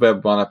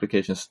Web1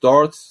 application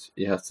starts,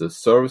 it has a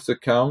service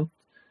account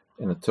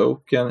and a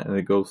token, and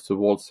it goes to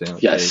Vault saying,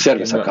 okay,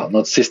 service account,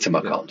 not system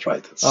account,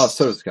 right? It's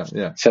service account,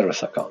 yeah.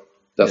 Service account.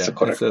 That's the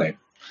correct name.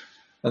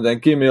 And then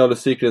give me all the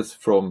secrets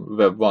from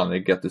Web1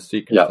 and get the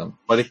secrets. Then.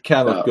 But it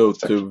cannot go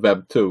to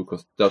Web2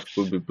 because that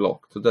will be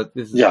blocked. So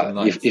this is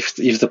nice.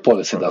 if the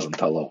policy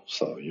doesn't allow,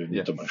 so you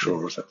need to make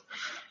sure of that.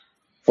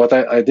 What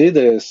I did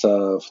is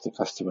for the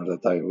customer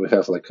that we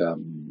have like a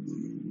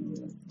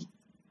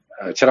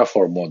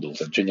Terraform module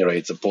that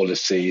generates the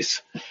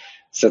policies,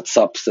 sets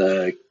up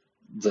the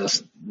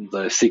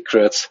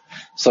secrets,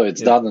 so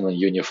it's done in a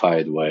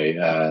unified way.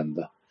 And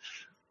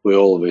we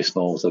always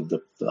know that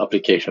the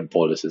application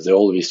policies, they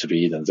always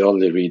read, and they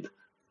only read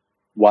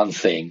one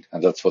thing,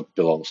 and that's what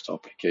belongs to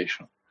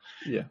application.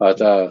 Yeah. But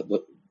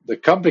the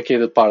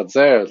complicated part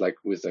there, like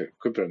with the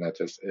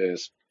Kubernetes,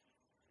 is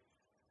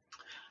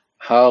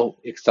how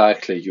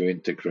exactly you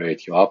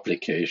integrate your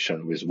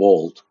application with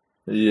Vault.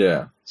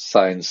 Yeah.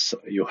 Since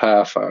you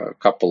have a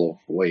couple of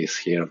ways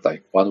here.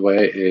 Like one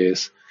way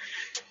is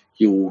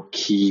you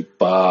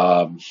keep,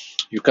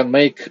 you can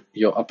make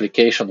your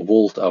application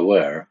Vault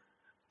aware.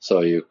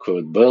 So you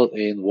could build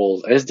in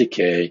Vault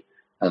SDK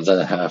and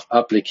then have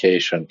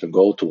application to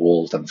go to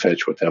Vault and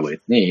fetch whatever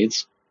it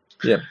needs.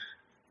 Yeah.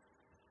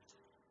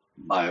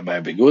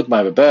 Might be good,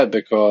 might be bad,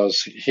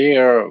 because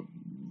here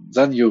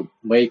then you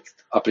make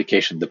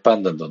application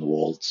dependent on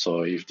Vault.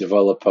 So if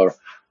developer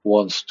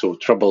wants to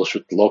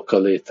troubleshoot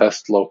locally,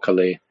 test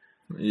locally,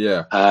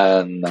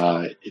 and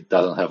it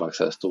doesn't have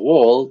access to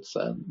Vault,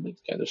 then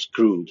it's kind of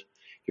screwed.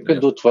 You can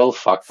do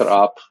 12-factor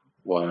app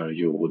where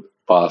you would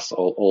pass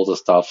all the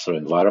stuff through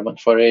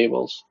environment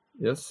variables.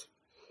 Yes.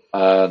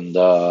 And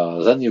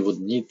then you would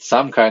need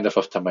some kind of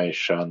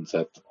automation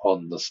that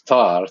on the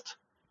start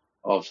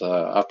of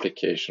the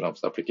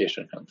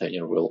application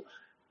container will,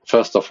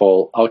 first of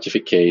all,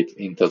 authenticate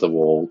into the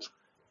Vault,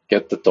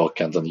 get the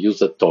tokens, and use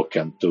the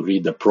token to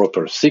read the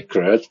proper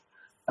secret,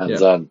 and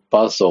then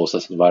pass those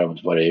as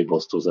environment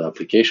variables to the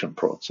application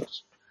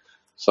process.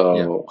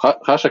 So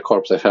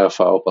HashiCorp, they have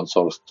an open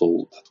source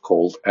tool that's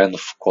called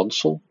env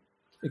console.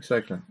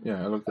 Exactly.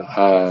 Yeah, I looked at it.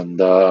 And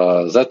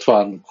that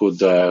one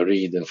could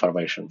read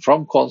information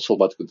from console,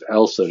 but could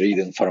also read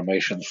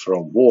information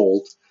from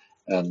Vault,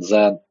 and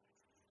then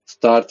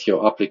start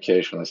your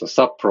application as a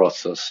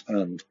sub-process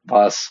and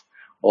pass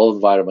all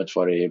environment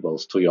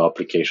variables to your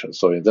application.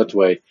 So in that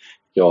way,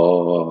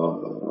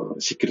 your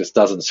secrets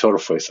doesn't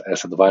surface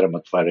as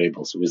environment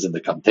variables within the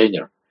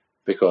container,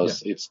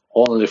 because it's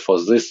only for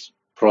this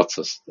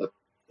process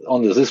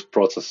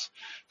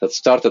that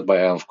started by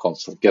env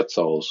console gets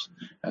those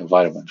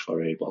environment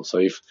variables. So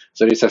if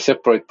there is a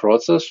separate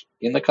process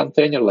in the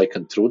container, like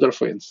intruder,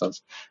 for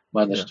instance,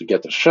 managed to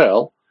get a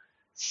shell,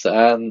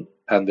 and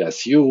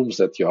assumes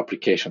that your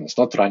application is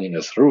not running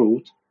as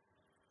root,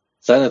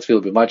 then it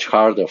will be much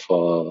harder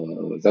for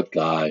that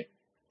guy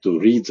to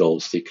read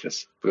those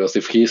secrets. Because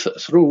if he's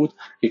root,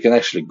 he can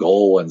actually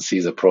go and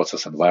see the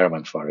process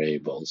environment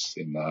variables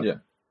in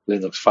the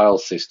Linux file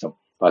system.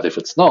 But if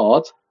it's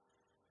not,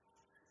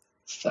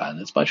 then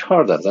it's much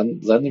harder.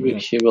 Then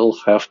he will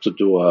have to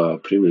do a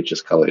privilege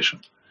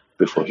escalation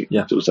before he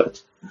can do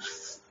that.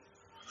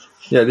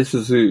 Yeah, this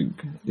is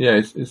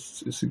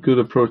it's a good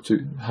approach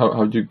to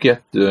how you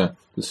get the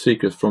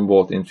secrets from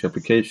Vault into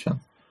application.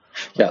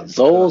 Yeah,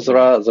 there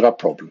are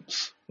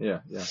problems.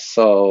 Yeah.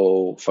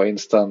 So, for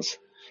instance,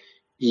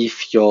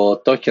 if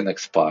your token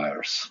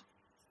expires,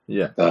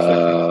 the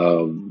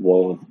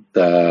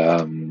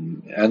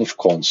env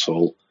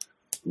console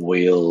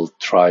will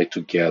try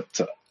to get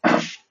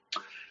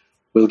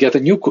we'll get a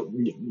new.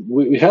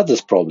 We had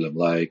this problem,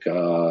 like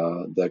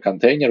the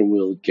container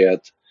will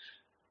get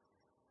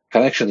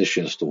connection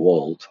issues to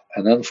Vault,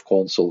 and env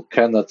console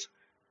cannot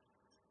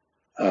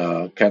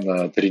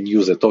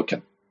renew the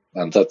token,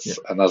 and that's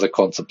another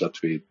concept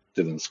that we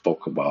didn't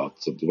spoke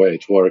about. So the way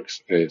it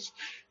works is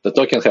the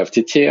tokens have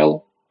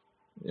TTL,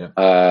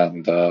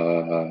 and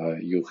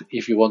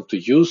if you want to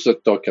use the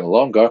token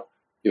longer,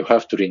 you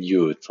have to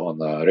renew it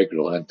on a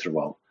regular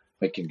interval,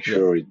 making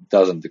sure it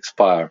doesn't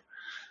expire.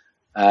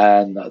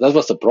 And that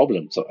was the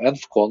problem. So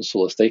env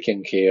console is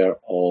taking care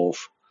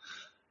of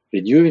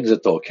renewing the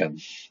token,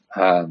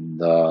 and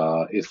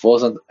it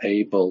wasn't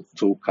able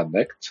to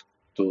connect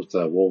to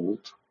the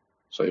Vault.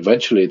 So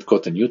eventually it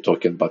got a new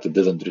token, but it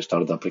didn't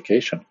restart the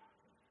application.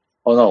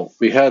 Oh no,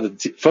 we had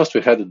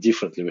it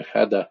differently. We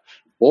had a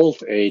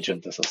Vault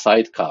agent as a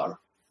sidecar.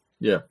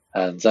 Yeah.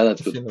 And then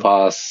it would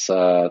pass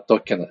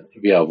token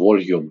via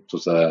volume to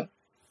the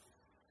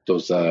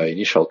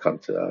initial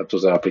to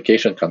the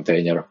application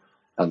container,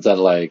 and then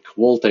like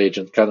Vault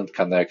agent cannot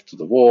connect to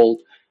the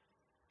Vault.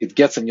 It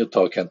gets a new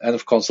token,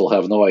 env console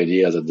have no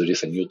idea that there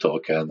is a new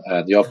token,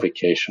 and your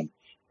application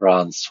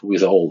runs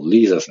with old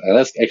leases, and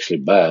that's actually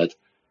bad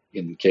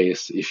in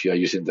case if you are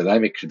using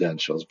dynamic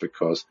credentials,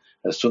 because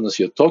as soon as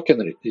your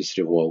token is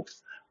revoked,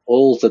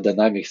 all the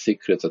dynamic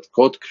secrets that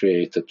got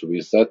created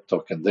with that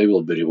token, they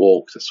will be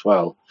revoked as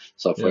well.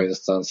 So for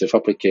instance, if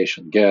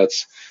application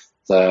gets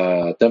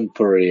the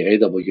temporary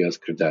AWS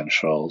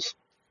credentials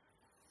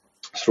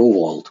through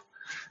Vault,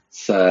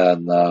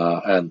 then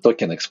and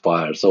token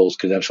expires, those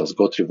credentials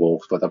got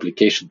revoked, but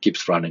application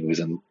keeps running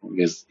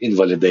with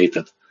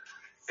invalidated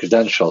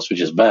credentials,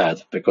 which is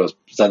bad because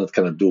then it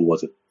cannot do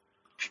what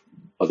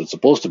it's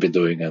supposed to be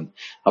doing, and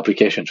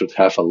application should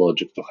have a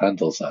logic to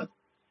handle that.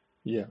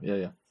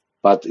 Yeah.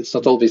 But it's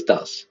not always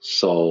does,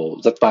 so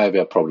that might be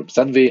a problem.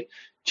 Then we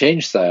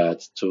change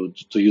that to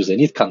use a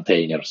init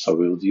container. So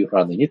we would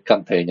run a init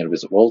container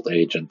with a Vault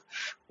agent.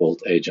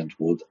 Vault agent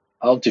would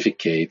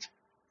authenticate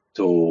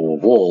to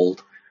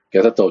Vault,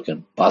 get a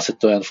token, pass it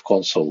to env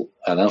console,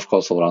 and env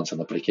console runs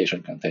an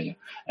application container.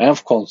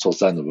 Env console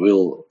then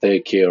will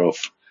take care of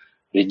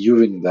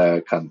renewing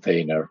the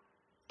container,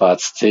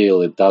 but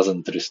still it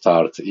doesn't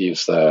restart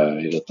if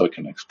the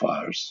token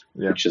expires,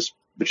 which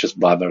is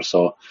bummer.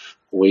 So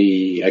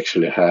we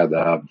actually had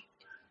a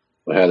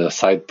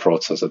side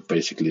process that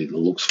basically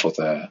looks for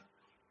the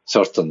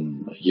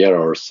certain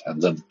errors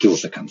and then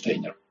kills the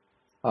container.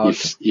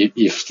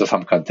 If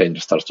some container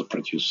starts to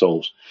produce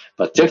those.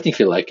 But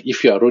technically, like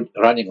if you are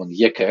running on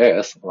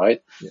EKS,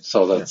 right?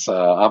 So that's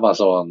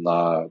Amazon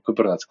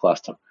Kubernetes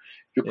cluster.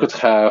 You could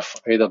have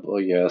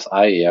AWS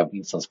IAM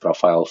instance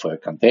profile for your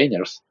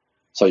containers,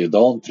 so you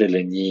don't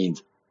really need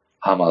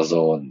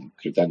Amazon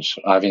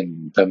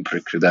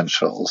temporary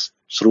credentials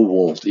through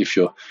Vault if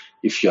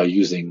you are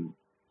using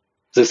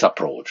this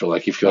approach, or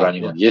like if you're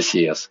running on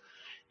ECS.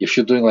 If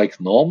you're doing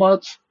like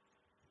Nomad,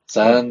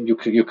 then you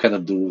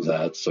cannot do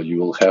that, so you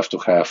will have to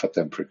have a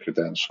temporary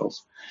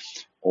credentials.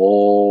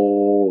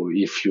 Or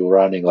if you're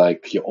running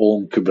like your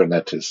own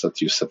Kubernetes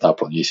that you set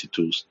up on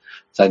EC2s,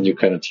 then you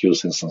cannot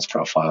use instance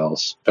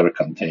profiles per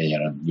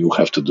container, and you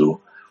have to do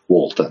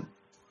Vault, and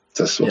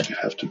that's what you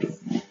have to do.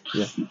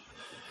 Yeah.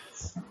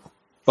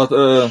 But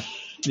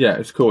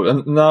it's cool.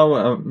 And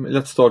now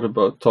let's start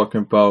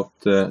talking about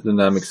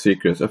dynamic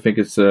secrets. I think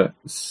it's a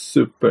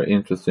super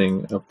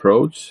interesting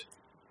approach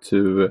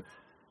to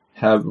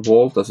have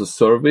Vault as a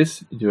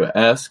service. You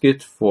ask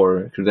it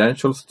for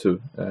credentials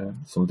to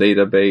some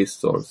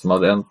database or some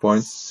other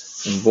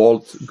endpoints, and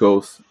Vault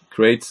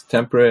creates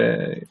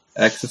temporary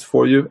access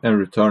for you and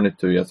return it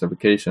to your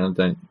application, and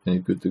then you're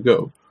good to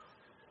go.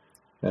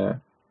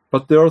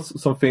 But there are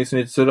some things you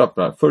need to set up.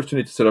 First, you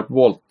need to set up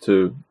Vault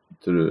to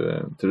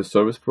the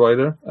service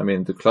provider. I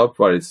mean, the cloud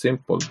provider is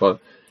simple, but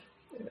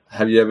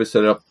have you ever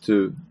set up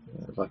to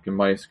like a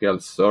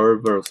MySQL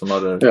server or some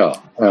other?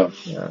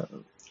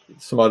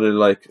 Some other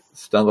like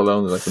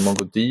standalone, like the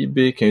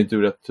MongoDB? Can you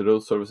do that to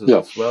those services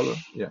as well?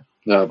 Yeah.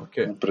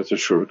 Okay. I'm pretty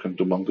sure you can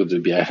do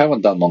MongoDB. I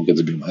haven't done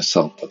MongoDB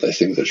myself, but I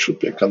think there should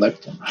be a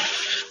connector.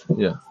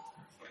 Yeah.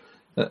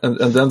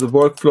 And then the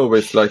workflow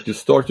is like you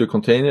start your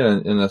container,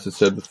 and as I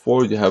said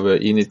before, you have an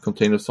init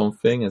container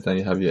something, and then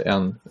you have your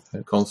env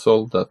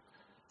console that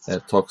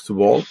talks to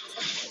Vault.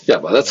 Yeah,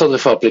 but that's only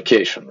for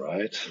application,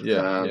 right?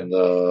 Yeah.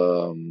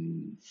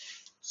 And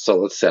so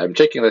let's say I'm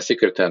checking the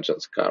secret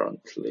engines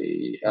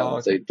currently,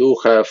 and they do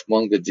have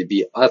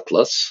MongoDB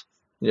Atlas.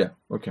 Yeah.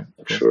 Okay.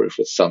 Not sure if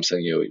it's something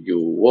you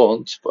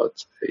want,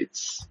 but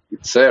it's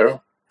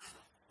there.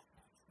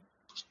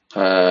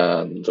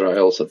 And there are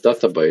also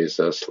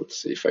databases.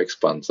 Let's see if I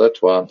expand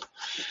that one.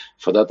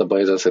 For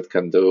databases, it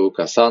can do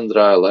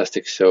Cassandra,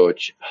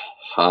 Elasticsearch,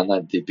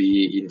 HANADB,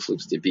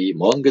 InfluxDB,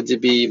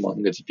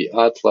 MongoDB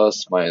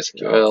Atlas,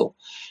 MySQL,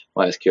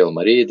 MySQL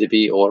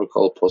MariaDB,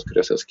 Oracle,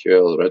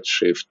 PostgreSQL,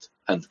 Redshift,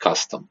 and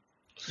custom.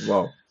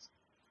 Wow.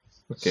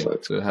 Okay. So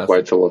it's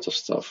quite a lot of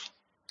stuff.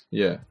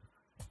 Yeah.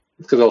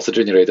 It could also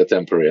generate a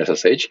temporary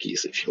SSH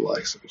keys if you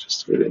like, so which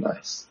is really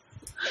nice.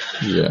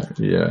 Yeah,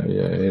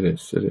 it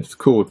is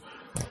cool.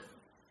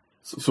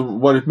 So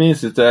what it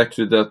means is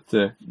actually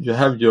that you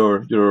have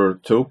your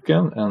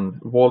token,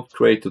 and Vault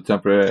create a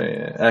temporary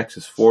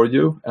access for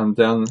you, and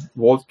then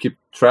Vault keep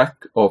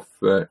track of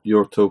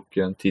your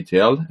token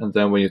TTL, and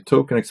then when your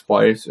token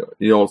expires,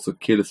 it also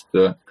kills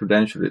the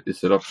credential it is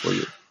set up for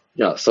you.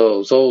 Yeah,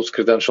 so those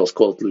credentials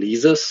called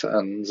leases,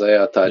 and they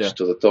are attached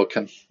to the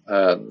token,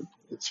 and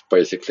it's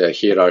basically a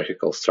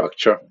hierarchical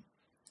structure.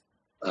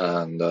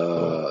 And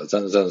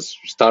then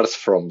starts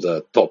from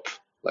the top.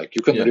 Like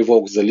you can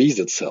revoke the lease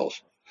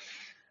itself.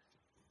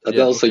 And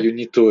also you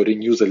need to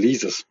renew the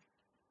leases,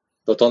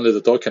 not only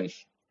the token.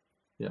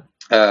 Yeah.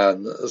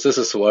 And this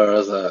is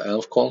where the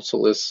env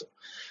console is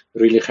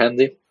really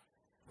handy.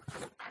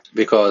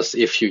 Because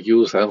if you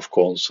use env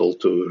console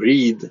to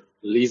read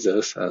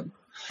leases, and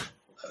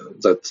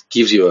that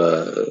gives you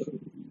a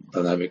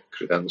dynamic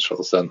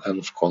credentials, and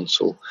env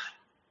console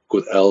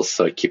could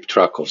also keep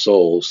track of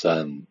those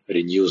and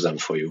renew them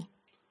for you.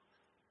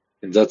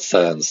 In that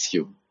sense,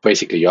 your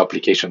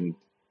application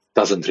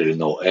doesn't really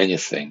know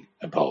anything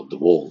about the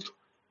Vault.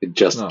 It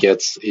just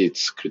gets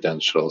its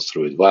credentials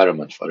through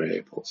environment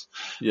variables.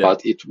 Yeah.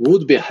 But it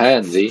would be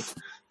handy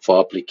for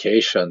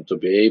application to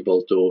be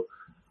able to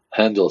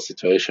handle a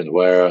situation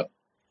where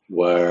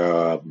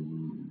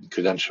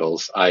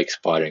credentials are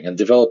expiring, and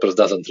developers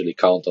doesn't really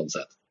count on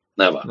that.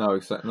 Never. No,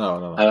 exactly.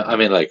 No. I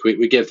mean, like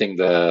we're getting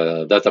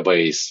the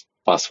database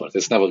password.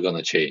 It's never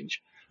gonna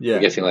change. Yeah.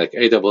 We're getting like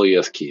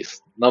AWS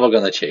keys. Never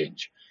gonna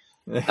change.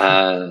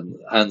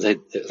 and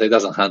they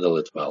doesn't handle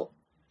it well.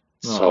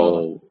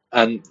 So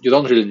and you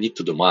don't really need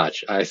to do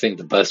much. I think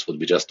the best would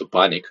be just to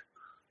panic.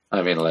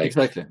 I mean, like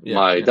my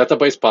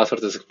database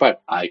password is expired.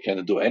 I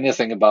can't do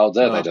anything about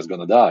that. I'm just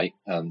gonna die.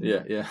 And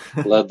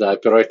let the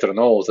operator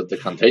know that the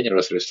container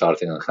is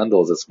restarting and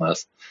handle this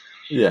mess.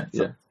 Yeah.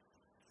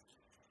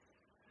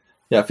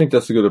 I think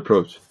that's a good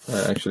approach,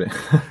 actually.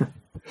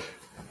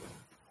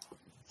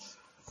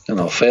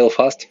 Fail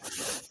fast.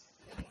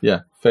 Yeah,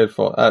 fail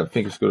fast. I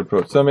think it's a good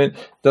approach. So, I mean,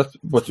 that's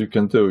what you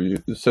can do.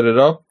 You set it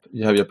up,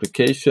 you have your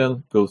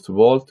application, goes to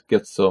Vault,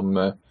 get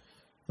some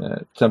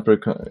temporary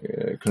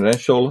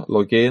credential,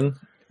 log in.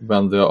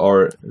 When they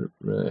are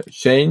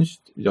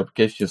changed, your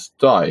application just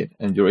died,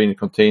 and you're in a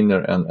container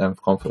and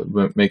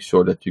make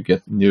sure that you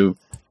get new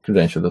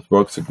credential that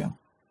works again.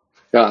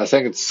 Yeah, I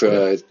think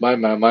it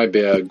might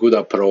be a good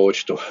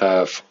approach to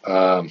have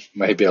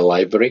maybe a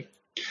library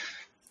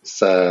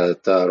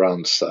that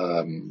runs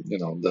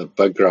the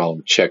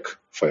background check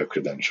for your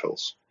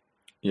credentials.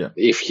 Yeah.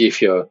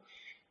 If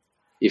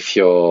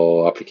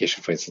your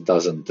application, for instance,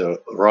 doesn't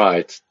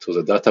write to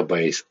the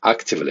database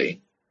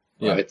actively,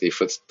 right?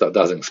 If it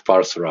doesn't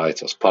sparse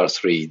writes or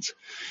sparse reads,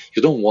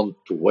 you don't want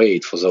to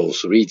wait for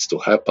those reads to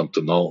happen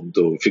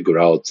to figure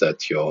out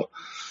that your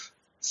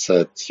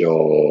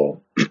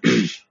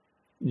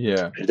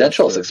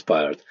credentials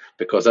expired,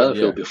 because then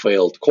it will be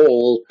failed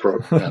call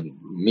and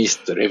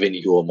missed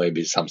revenue or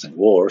maybe something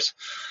worse.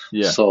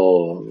 Yeah.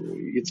 So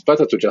it's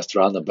better to just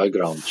run a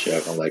background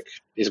check on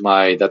is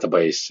my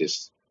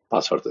database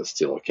password is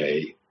still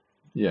okay?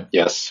 Yeah.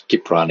 Yes,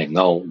 keep running.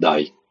 No,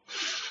 die.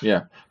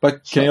 Yeah,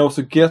 but can you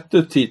also get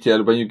the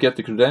TTL when you get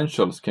the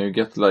credentials? Can you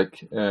get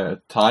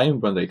time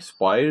when they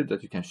expire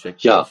that you can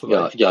check? Yeah.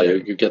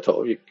 You get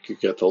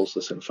all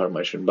this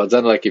information. But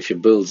then, if you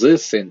build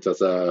this into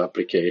the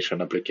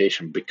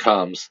application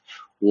becomes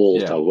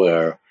Vault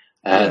aware,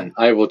 and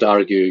I would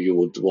argue you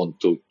would want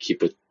to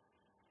keep it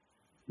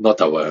not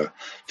aware.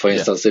 For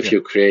instance, if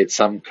you create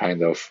some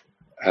kind of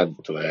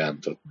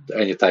end-to-end,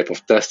 any type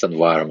of test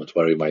environment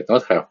where you might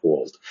not have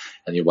Vault,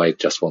 and you might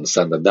just want to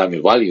send the dummy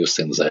values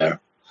in there.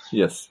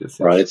 Yes.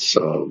 Right.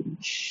 So.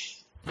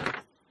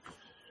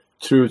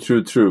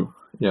 True.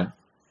 Yeah.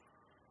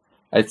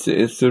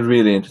 It's a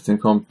really interesting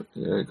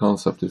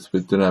concept. It's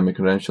with dynamic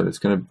credential. It's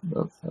gonna.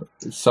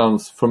 It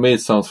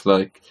sounds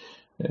like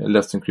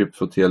Let's Encrypt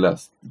for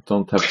TLS.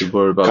 Don't have to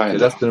worry about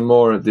TLS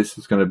anymore. This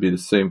is gonna be the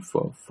same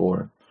for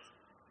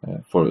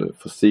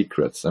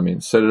secrets. I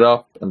mean, set it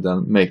up and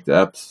then make the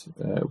apps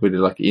with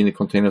in a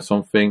container or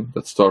something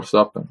that starts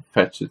up and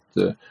fetch it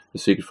the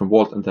secret from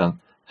Vault and then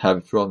have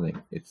it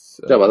running.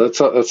 But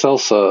it's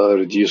also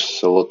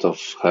reduces a lot of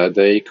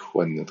headache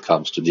when it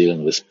comes to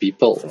dealing with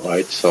people,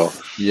 right? So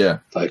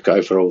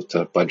I wrote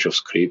a bunch of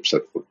scripts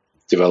that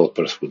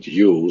developers would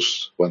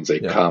use when they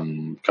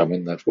come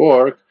in at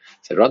work.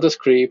 They run the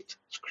script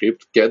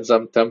gets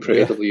them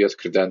temporary AWS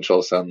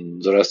credentials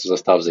and the rest of the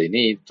stuff they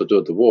need to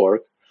do the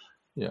work.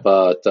 Yeah.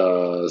 But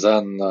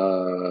then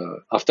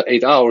after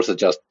 8 hours, it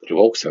just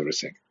revokes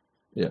everything.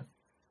 Yeah.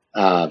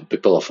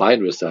 People are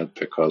fine with that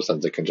because then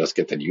they can just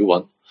get a new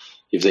one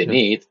if they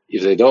need.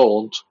 If they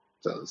don't,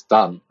 then it's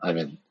done. I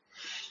mean,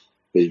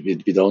 we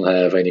don't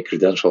have any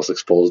credentials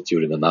exposed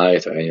during the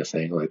night or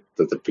anything like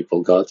that the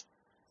people got.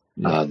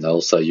 Yeah. And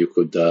also you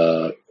could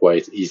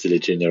quite easily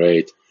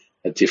generate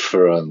a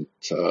different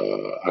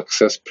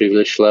access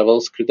privilege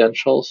levels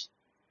credentials.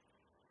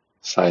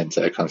 Signs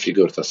are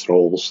configured as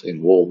roles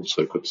in Vault,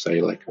 so you could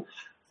say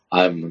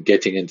I'm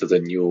getting into the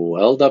new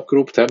LDAP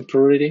group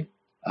temporarily,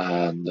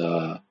 and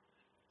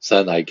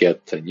then I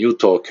get a new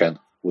token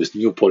with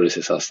new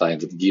policies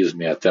assigned that gives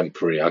me a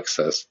temporary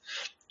access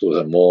to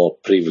the more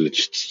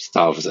privileged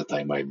stuff that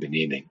I might be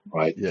needing,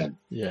 right?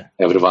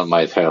 Everyone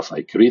might have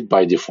read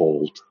by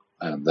default,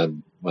 and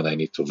then when I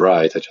need to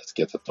write, I just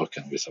get a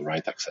token with a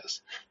write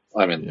access.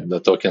 I mean,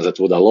 the tokens that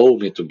would allow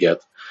me to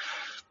get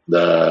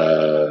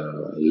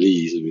the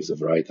lease with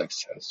the write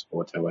access,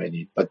 whatever I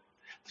need. But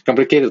the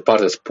complicated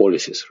part is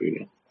policies,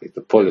 really.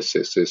 The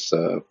policies is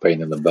a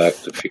pain in the back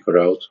to figure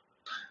out.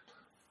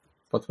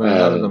 But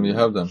when you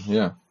have them,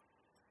 yeah.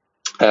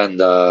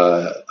 And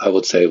I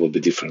would say it would be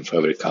different for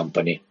every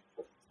company.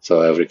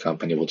 So every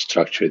company would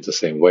structure it the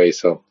same way.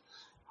 So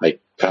I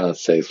cannot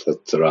say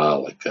that there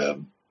are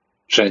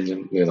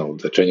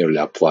the generally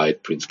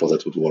applied principles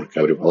that would work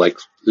everywhere,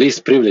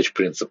 least privilege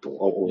principle,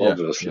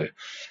 obviously.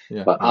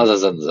 But other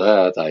than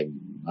that,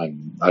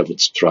 I would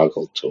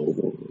struggle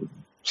to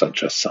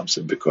suggest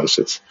something because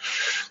it's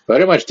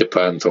very much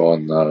depends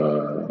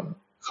on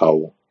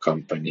how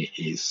company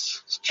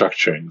is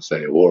structuring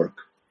their work.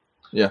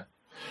 Yeah.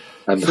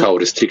 And how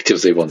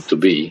restrictive they want to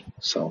be.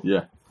 So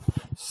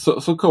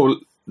So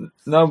cool.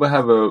 Now we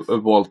have a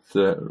Vault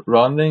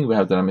running. We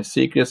have dynamic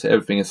secrets.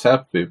 Everything is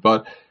happy.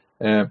 But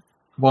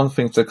one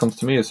thing that comes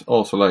to me is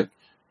also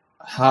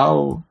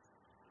how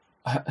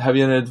have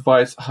you any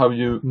advice how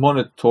you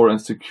monitor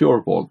and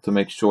secure Vault to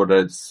make sure that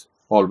it's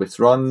always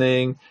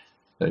running,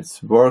 that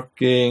it's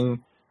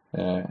working,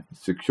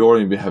 secure,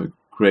 and we have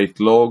great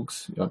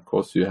logs? Of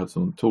course, you have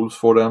some tools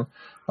for them.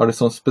 Are there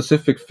some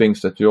specific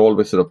things that you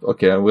always set up?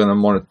 Okay, I'm going to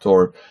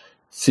monitor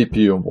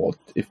CPU and Vault.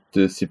 If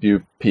the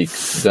CPU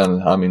peaks,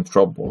 then I'm in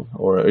trouble.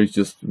 Or you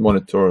just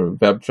monitor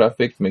web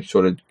traffic, make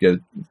sure that you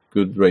get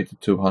good rated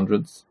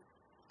 200s?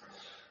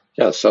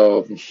 Yeah,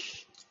 so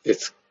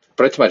it's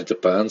pretty much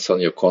depends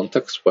on your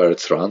context where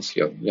it runs,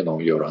 your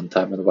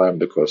runtime environment,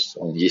 because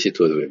on EC2 it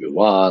will be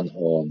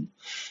one,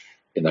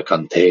 in a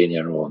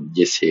container, on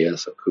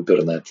ECS or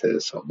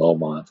Kubernetes or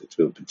Nomad, it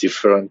will be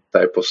different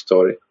type of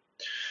story.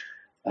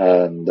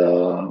 And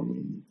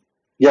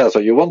so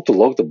you want to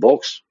log the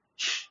box.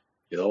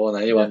 You don't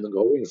want anyone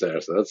going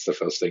there, so that's the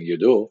first thing you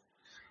do.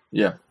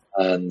 Yeah.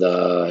 And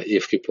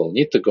if people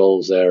need to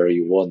go there,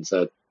 you want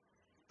that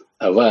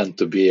event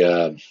to be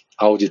an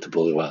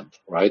auditable event,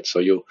 right? So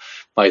you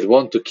might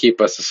want to keep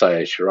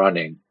SSIH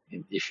running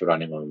if you're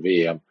running on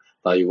VM.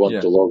 Now you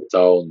want to log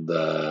down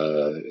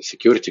the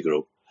security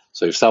group.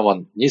 So if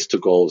someone needs to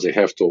go, they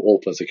have to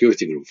open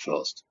security group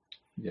first.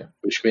 Yeah.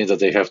 Which means that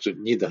they have to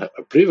need a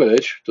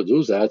privilege to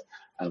do that.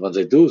 And when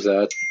they do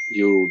that,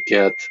 you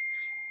get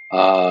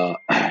a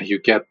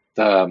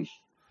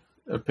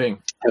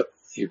ping.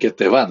 You get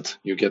the event.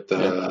 You get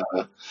the.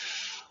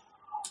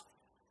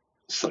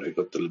 Sorry,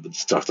 got a little bit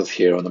distracted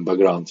here on the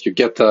background. You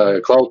get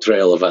a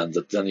CloudTrail event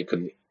that then you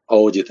can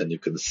audit and you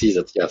can see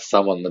that, yes,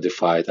 someone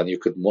modified, and you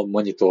could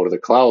monitor the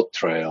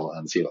CloudTrail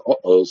and see,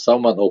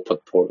 someone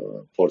opened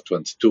port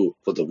 22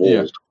 for the Vault.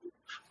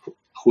 Yeah.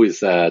 Who is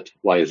that?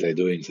 Why is they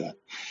doing that?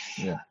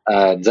 Yeah.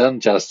 And then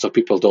just so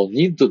people don't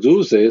need to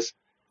do this,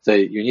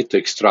 you need to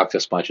extract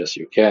as much as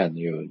you can.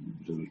 You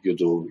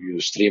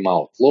stream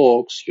out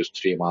logs, you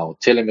stream out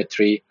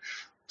telemetry.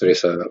 There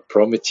is a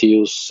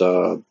Prometheus.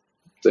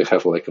 They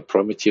have like a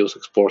Prometheus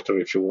exporter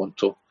if you want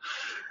to.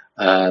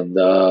 And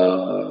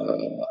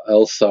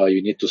also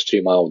you need to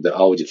stream out the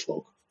audit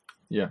log.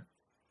 Yeah.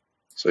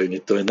 So you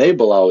need to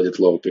enable audit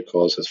log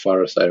because as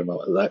far as I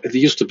remember, it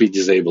used to be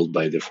disabled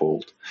by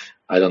default.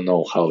 I don't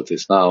know how it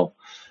is now.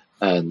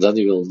 And then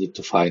you will need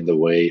to find a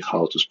way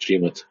how to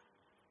stream it.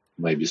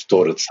 Maybe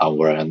store it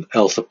somewhere and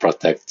also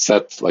protect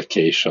that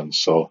location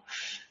so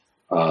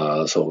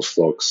those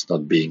logs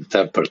not being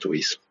tampered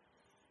with.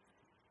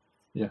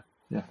 Yeah.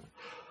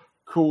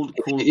 Cool.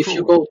 If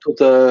you go to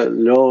the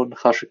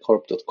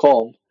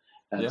learn.hashicorp.com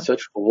and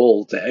search for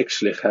Vault, they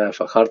actually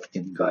have a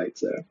hardening guide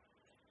there.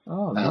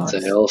 Oh, and nice.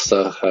 They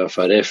also have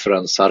a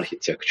reference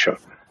architecture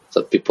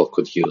that people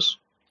could use.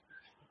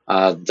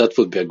 That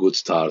would be a good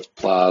start.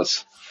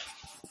 Plus,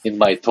 in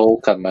my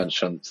talk, I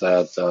mentioned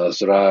that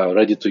there are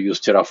ready-to-use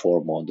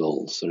Terraform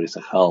models. There is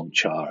a Helm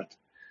chart.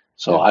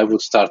 So I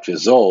would start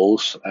with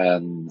those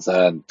and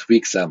then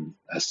tweak them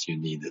as you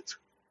need it.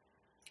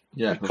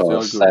 Yeah,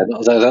 because they're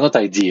not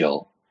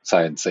ideal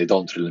since they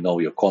don't really know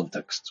your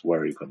context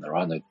where you're going to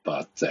run it,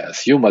 but they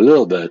assume a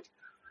little bit.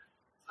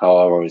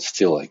 However, it's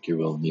still like you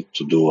will need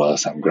to do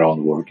some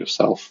groundwork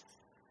yourself.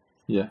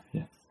 Yeah.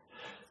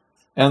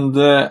 And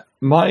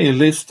my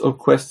list of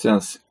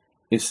questions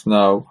is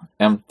now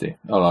empty.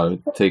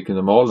 I've taken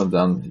them all, and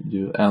then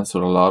you answer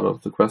a lot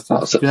of the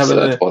questions.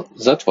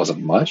 That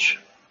wasn't much.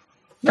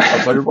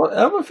 But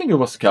everything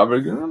was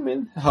covered. I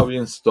mean, how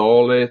you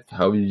install it,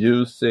 how you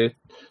use it,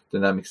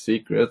 dynamic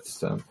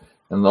secrets,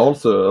 and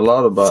also a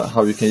lot about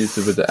how you can use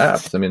it with the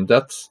apps. I mean,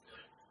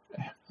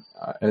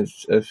 I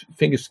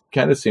think it's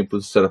kind of simple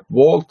to set up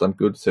Vault. I'm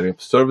good at setting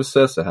up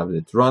services. I have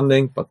it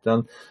running, but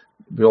then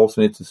we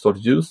also need to start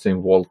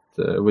using Vault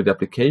with the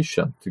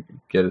application to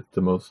get it the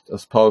most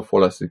as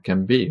powerful as it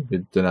can be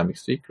with dynamic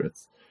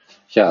secrets.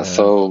 Yeah,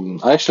 so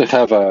I actually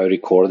have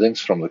recordings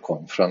from the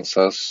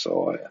conferences.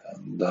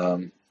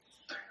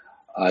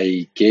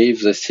 I gave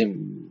the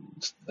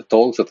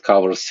talk that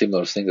covers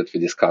similar thing that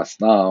we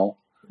discussed now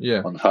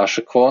on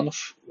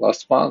HashiConf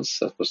last month.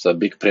 That was a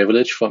big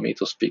privilege for me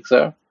to speak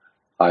there.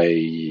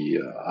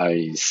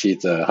 I see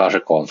the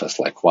HashiConf as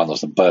like one of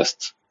the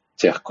best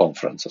tech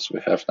conferences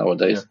we have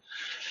nowadays.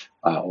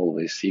 I'm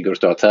always eager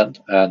to attend.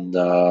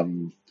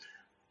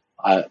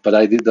 But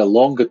I did a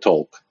longer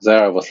talk.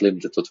 There I was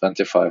limited to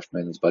 25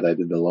 minutes, but I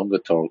did a longer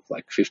talk,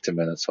 like 50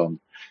 minutes on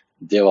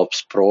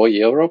DevOps Pro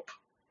Europe,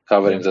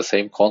 covering the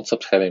same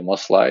concepts, having more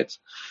slides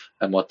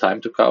and more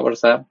time to cover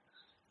them.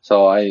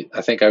 So I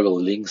think I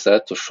will link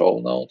that to show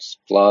notes.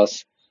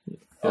 Plus,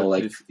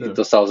 in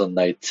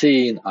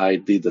 2019, I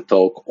did a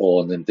talk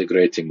on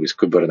integrating with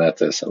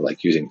Kubernetes and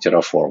like using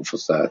Terraform for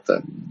that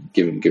and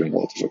giving a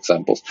lot of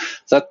examples.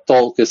 That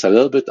talk is a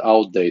little bit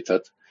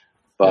outdated.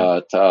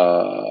 But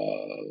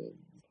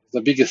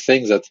the biggest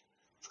thing that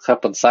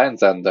happened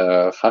since then,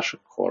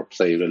 HashiCorp,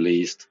 they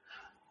released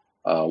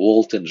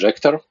Vault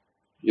Injector.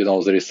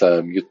 There is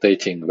a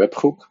mutating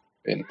webhook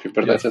in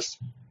Kubernetes,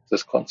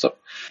 this concept.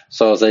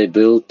 So they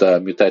built a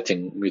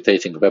mutating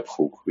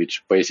webhook,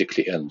 which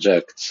basically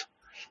injects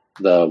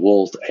the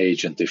Vault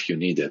agent if you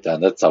need it.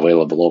 And that's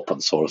available open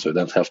source. So you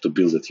don't have to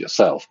build it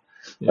yourself.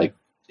 Like,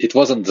 it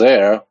wasn't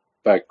there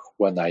back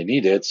when I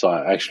need it. So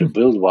I actually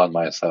build one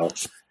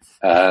myself.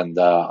 And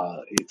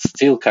it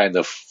still kind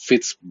of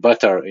fits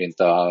better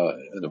into our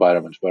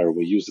environment where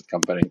we use it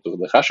comparing to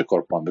the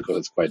HashiCorp one because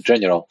it's quite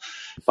general.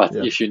 But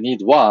if you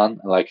need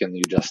one, like and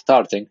you're just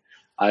starting,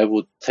 I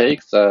would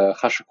take the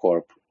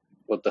HashiCorp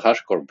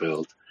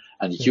build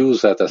and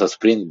use that as a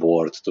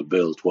springboard to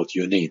build what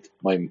you need.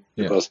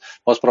 Because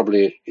most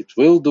probably it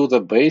will do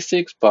the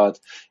basics, but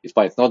it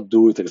might not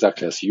do it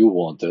exactly as you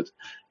want it.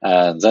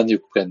 And then you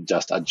can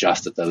just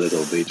adjust it a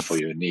little bit for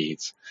your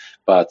needs.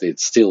 But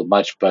it's still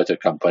much better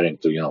comparing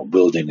to,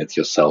 building it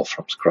yourself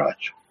from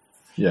scratch.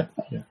 Yeah,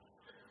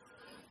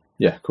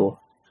 cool.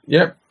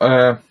 Yeah,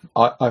 I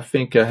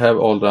think I have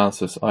all the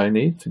answers I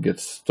need to get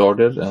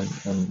started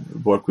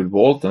and work with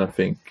Vault. And I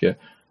think,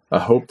 I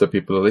hope that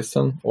people who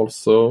listen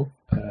also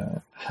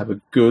have a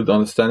good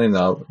understanding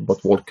now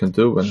what Vault can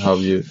do and how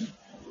you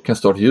can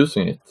start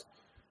using it.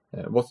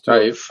 What's your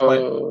I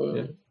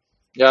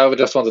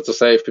just wanted to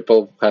say if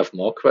people have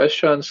more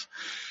questions,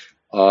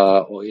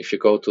 or if you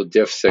go to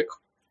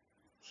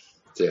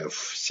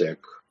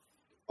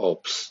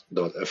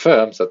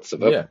DEVSECOPS.fm, that's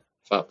the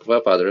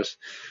web address,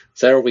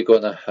 there we're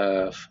going to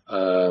have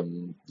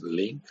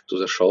link to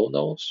the show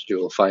notes. You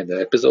will find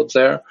the episodes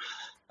there.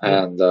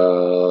 And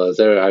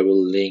there I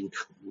will link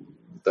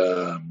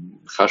the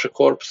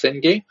HashiCorp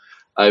thingy.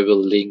 I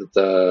will link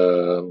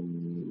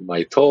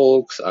my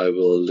talks. I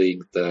will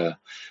link the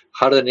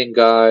hardening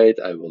guide.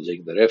 I will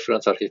link the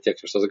reference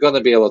architecture. So there's going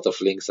to be a lot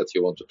of links that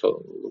you want to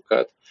look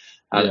at.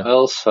 And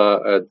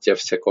also at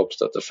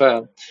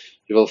DEVSECOPS.fm,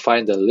 you will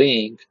find a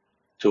link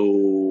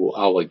to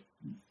our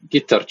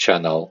GitHub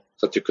channel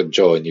that you can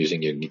join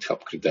using your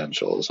GitHub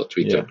credentials or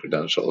Twitter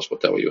credentials,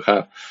 whatever you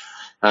have.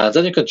 And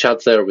then you can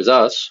chat there with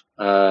us.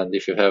 And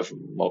if you have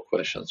more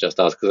questions, just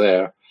ask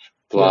there.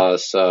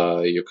 Plus,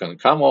 you can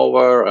come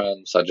over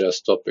and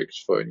suggest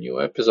topics for new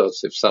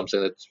episodes if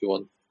something that you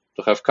want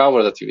to have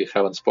covered that we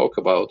haven't spoke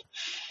about.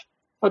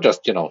 Or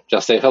just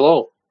say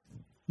hello.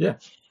 Yeah,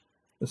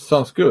 it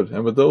sounds good.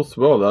 And with those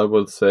words, I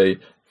will say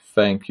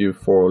thank you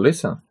for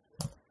listening.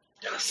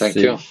 Thank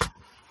you.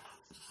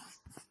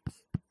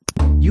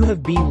 You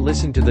have been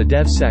listening to the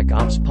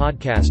DevSecOps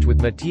podcast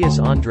with Mattias,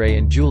 Andrey,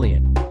 and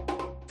Julian.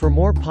 For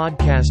more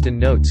podcast and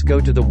notes, go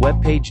to the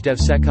webpage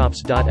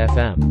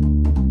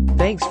devsecops.fm.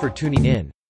 Thanks for tuning in.